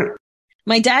important.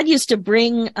 My dad used to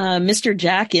bring Mr.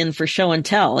 Jack in for show and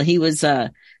tell. He was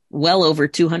well over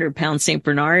 200-pound St.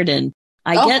 Bernard, and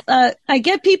I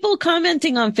get people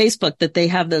commenting on Facebook that they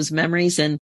have those memories.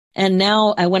 And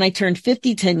now when I turned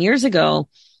 50 10 years ago,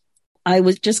 I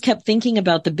kept thinking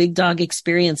about the big dog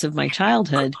experience of my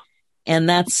childhood, and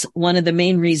that's one of the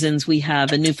main reasons we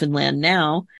have a Newfoundland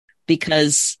now,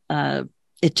 because I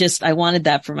wanted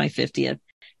that for my 50th.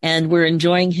 And we're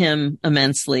enjoying him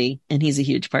immensely, and he's a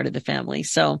huge part of the family.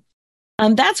 So,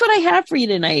 that's what I have for you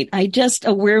tonight.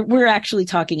 We're actually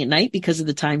talking at night because of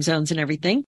the time zones and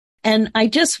everything. And I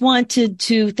just wanted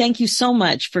to thank you so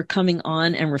much for coming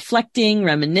on and reflecting,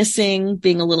 reminiscing,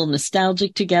 being a little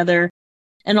nostalgic together,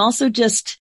 and also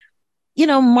just,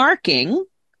 we're marking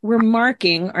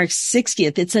our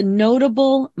 60th. It's a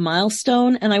notable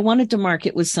milestone, and I wanted to mark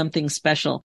it with something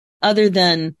special other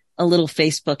than a little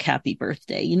Facebook happy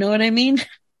birthday. You know what I mean?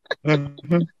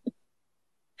 Mm-hmm.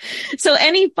 So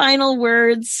any final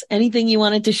words, anything you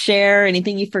wanted to share,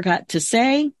 anything you forgot to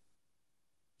say?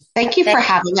 Thank you for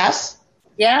having us.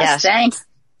 Yes, thanks.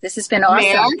 This has been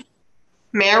awesome.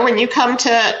 Mayor, when you come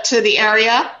to the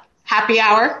area, happy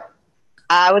hour.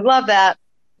 I would love that.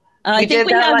 We did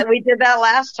that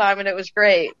last time, and it was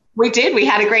great. We did. We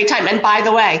had a great time. And by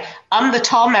the way, I'm the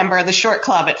tall member of the short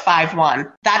club at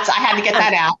 5'1". I had to get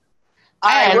that out. All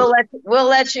right, we'll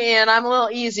let you in. I'm a little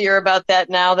easier about that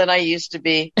now than I used to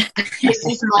be. This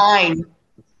is mine.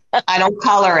 I don't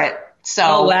color it.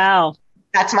 So wow.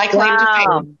 That's my claim to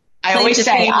fame. I always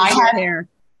say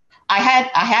I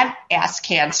had ass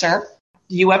cancer.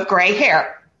 You have gray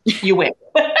hair. You win.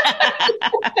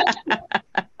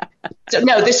 So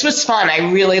no, this was fun.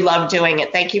 I really loved doing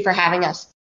it. Thank you for having us.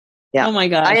 Yeah. Oh my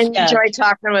gosh. I enjoyed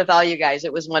talking with all you guys.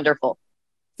 It was wonderful.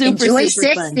 Enjoy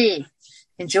 60. Fun.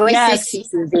 Enjoy 60,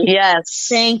 Susie. Yes.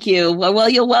 Thank you. Well,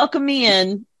 you'll welcome me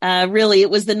in. Really, it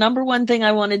was the number one thing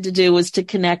I wanted to do, was to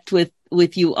connect with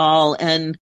you all.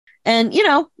 And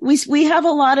we have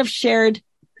a lot of shared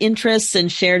interests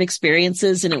and shared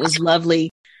experiences, and it was lovely.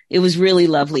 It was really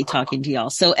lovely talking to y'all.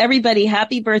 So everybody,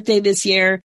 happy birthday this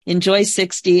year. Enjoy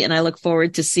 60. And I look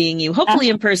forward to seeing you, hopefully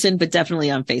in person, but definitely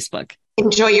on Facebook.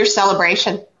 Enjoy your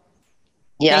celebration.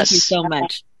 Yes. Thank you so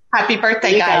much. Happy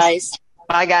birthday, guys.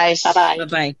 Bye, guys. Bye-bye.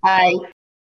 Bye-bye. Bye.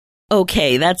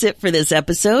 Okay, that's it for this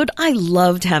episode. I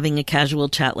loved having a casual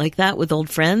chat like that with old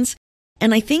friends,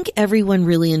 and I think everyone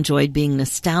really enjoyed being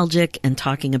nostalgic and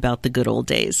talking about the good old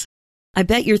days. I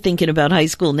bet you're thinking about high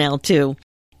school now, too.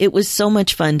 It was so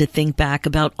much fun to think back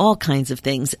about all kinds of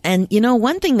things. And,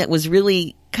 one thing that was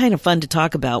really kind of fun to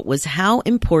talk about was how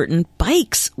important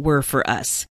bikes were for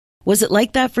us. Was it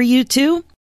like that for you too?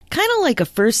 Kind of like a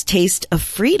first taste of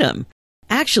freedom.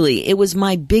 Actually, it was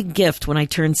my big gift when I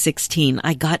turned 16.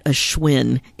 I got a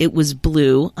Schwinn. It was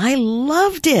blue. I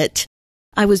loved it.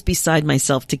 I was beside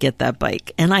myself to get that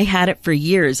bike, and I had it for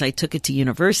years. I took it to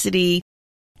university,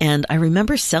 and I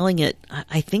remember selling it.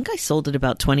 I think I sold it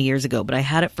about 20 years ago, but I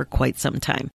had it for quite some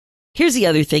time. Here's the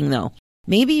other thing, though.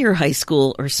 Maybe your high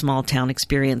school or small town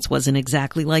experience wasn't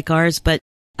exactly like ours, but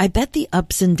I bet the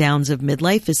ups and downs of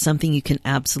midlife is something you can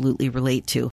absolutely relate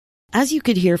to. As you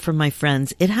could hear from my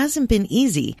friends, it hasn't been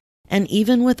easy. And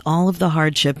even with all of the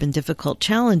hardship and difficult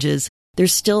challenges,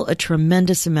 there's still a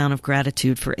tremendous amount of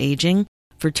gratitude for aging,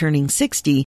 for turning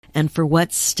 60, and for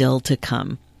what's still to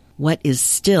come. What is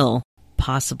still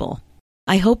possible.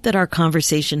 I hope that our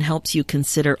conversation helps you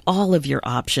consider all of your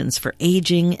options for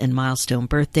aging and milestone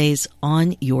birthdays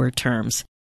on your terms.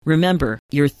 Remember,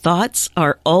 your thoughts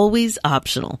are always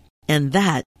optional, and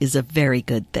that is a very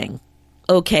good thing.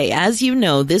 Okay, as you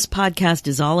know, this podcast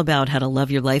is all about how to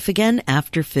love your life again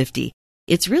after 50.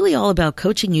 It's really all about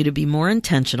coaching you to be more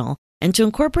intentional and to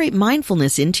incorporate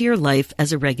mindfulness into your life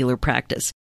as a regular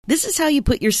practice. This is how you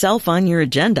put yourself on your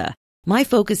agenda. My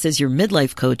focus as your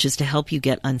midlife coach is to help you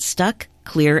get unstuck,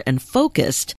 clear, and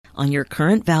focused on your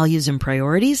current values and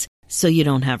priorities so you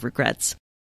don't have regrets.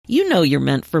 You know you're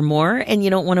meant for more and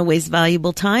you don't want to waste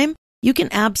valuable time. You can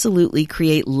absolutely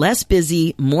create less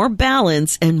busy, more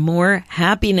balance, and more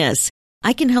happiness.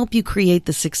 I can help you create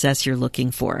the success you're looking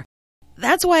for.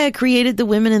 That's why I created the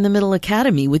Women in the Middle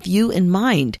Academy with you in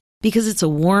mind, because it's a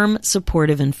warm,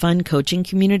 supportive, and fun coaching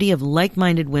community of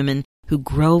like-minded women who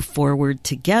grow forward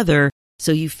together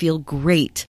so you feel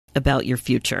great about your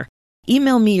future.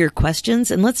 Email me your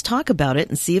questions and let's talk about it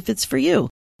and see if it's for you.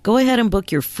 Go ahead and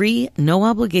book your free,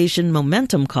 no-obligation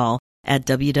momentum call at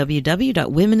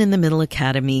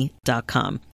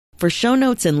www.womeninthemiddleacademy.com. For show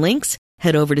notes and links,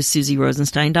 head over to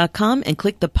SusieRosenstein.com and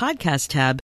click the podcast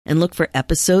tab and look for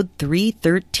episode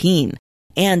 313.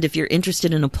 And if you're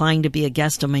interested in applying to be a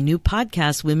guest on my new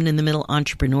podcast, Women in the Middle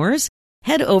Entrepreneurs,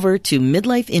 head over to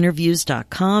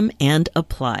midlifeinterviews.com and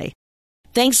apply.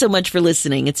 Thanks so much for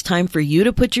listening. It's time for you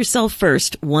to put yourself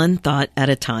first, one thought at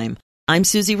a time. I'm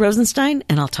Susie Rosenstein,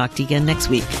 and I'll talk to you again next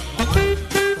week.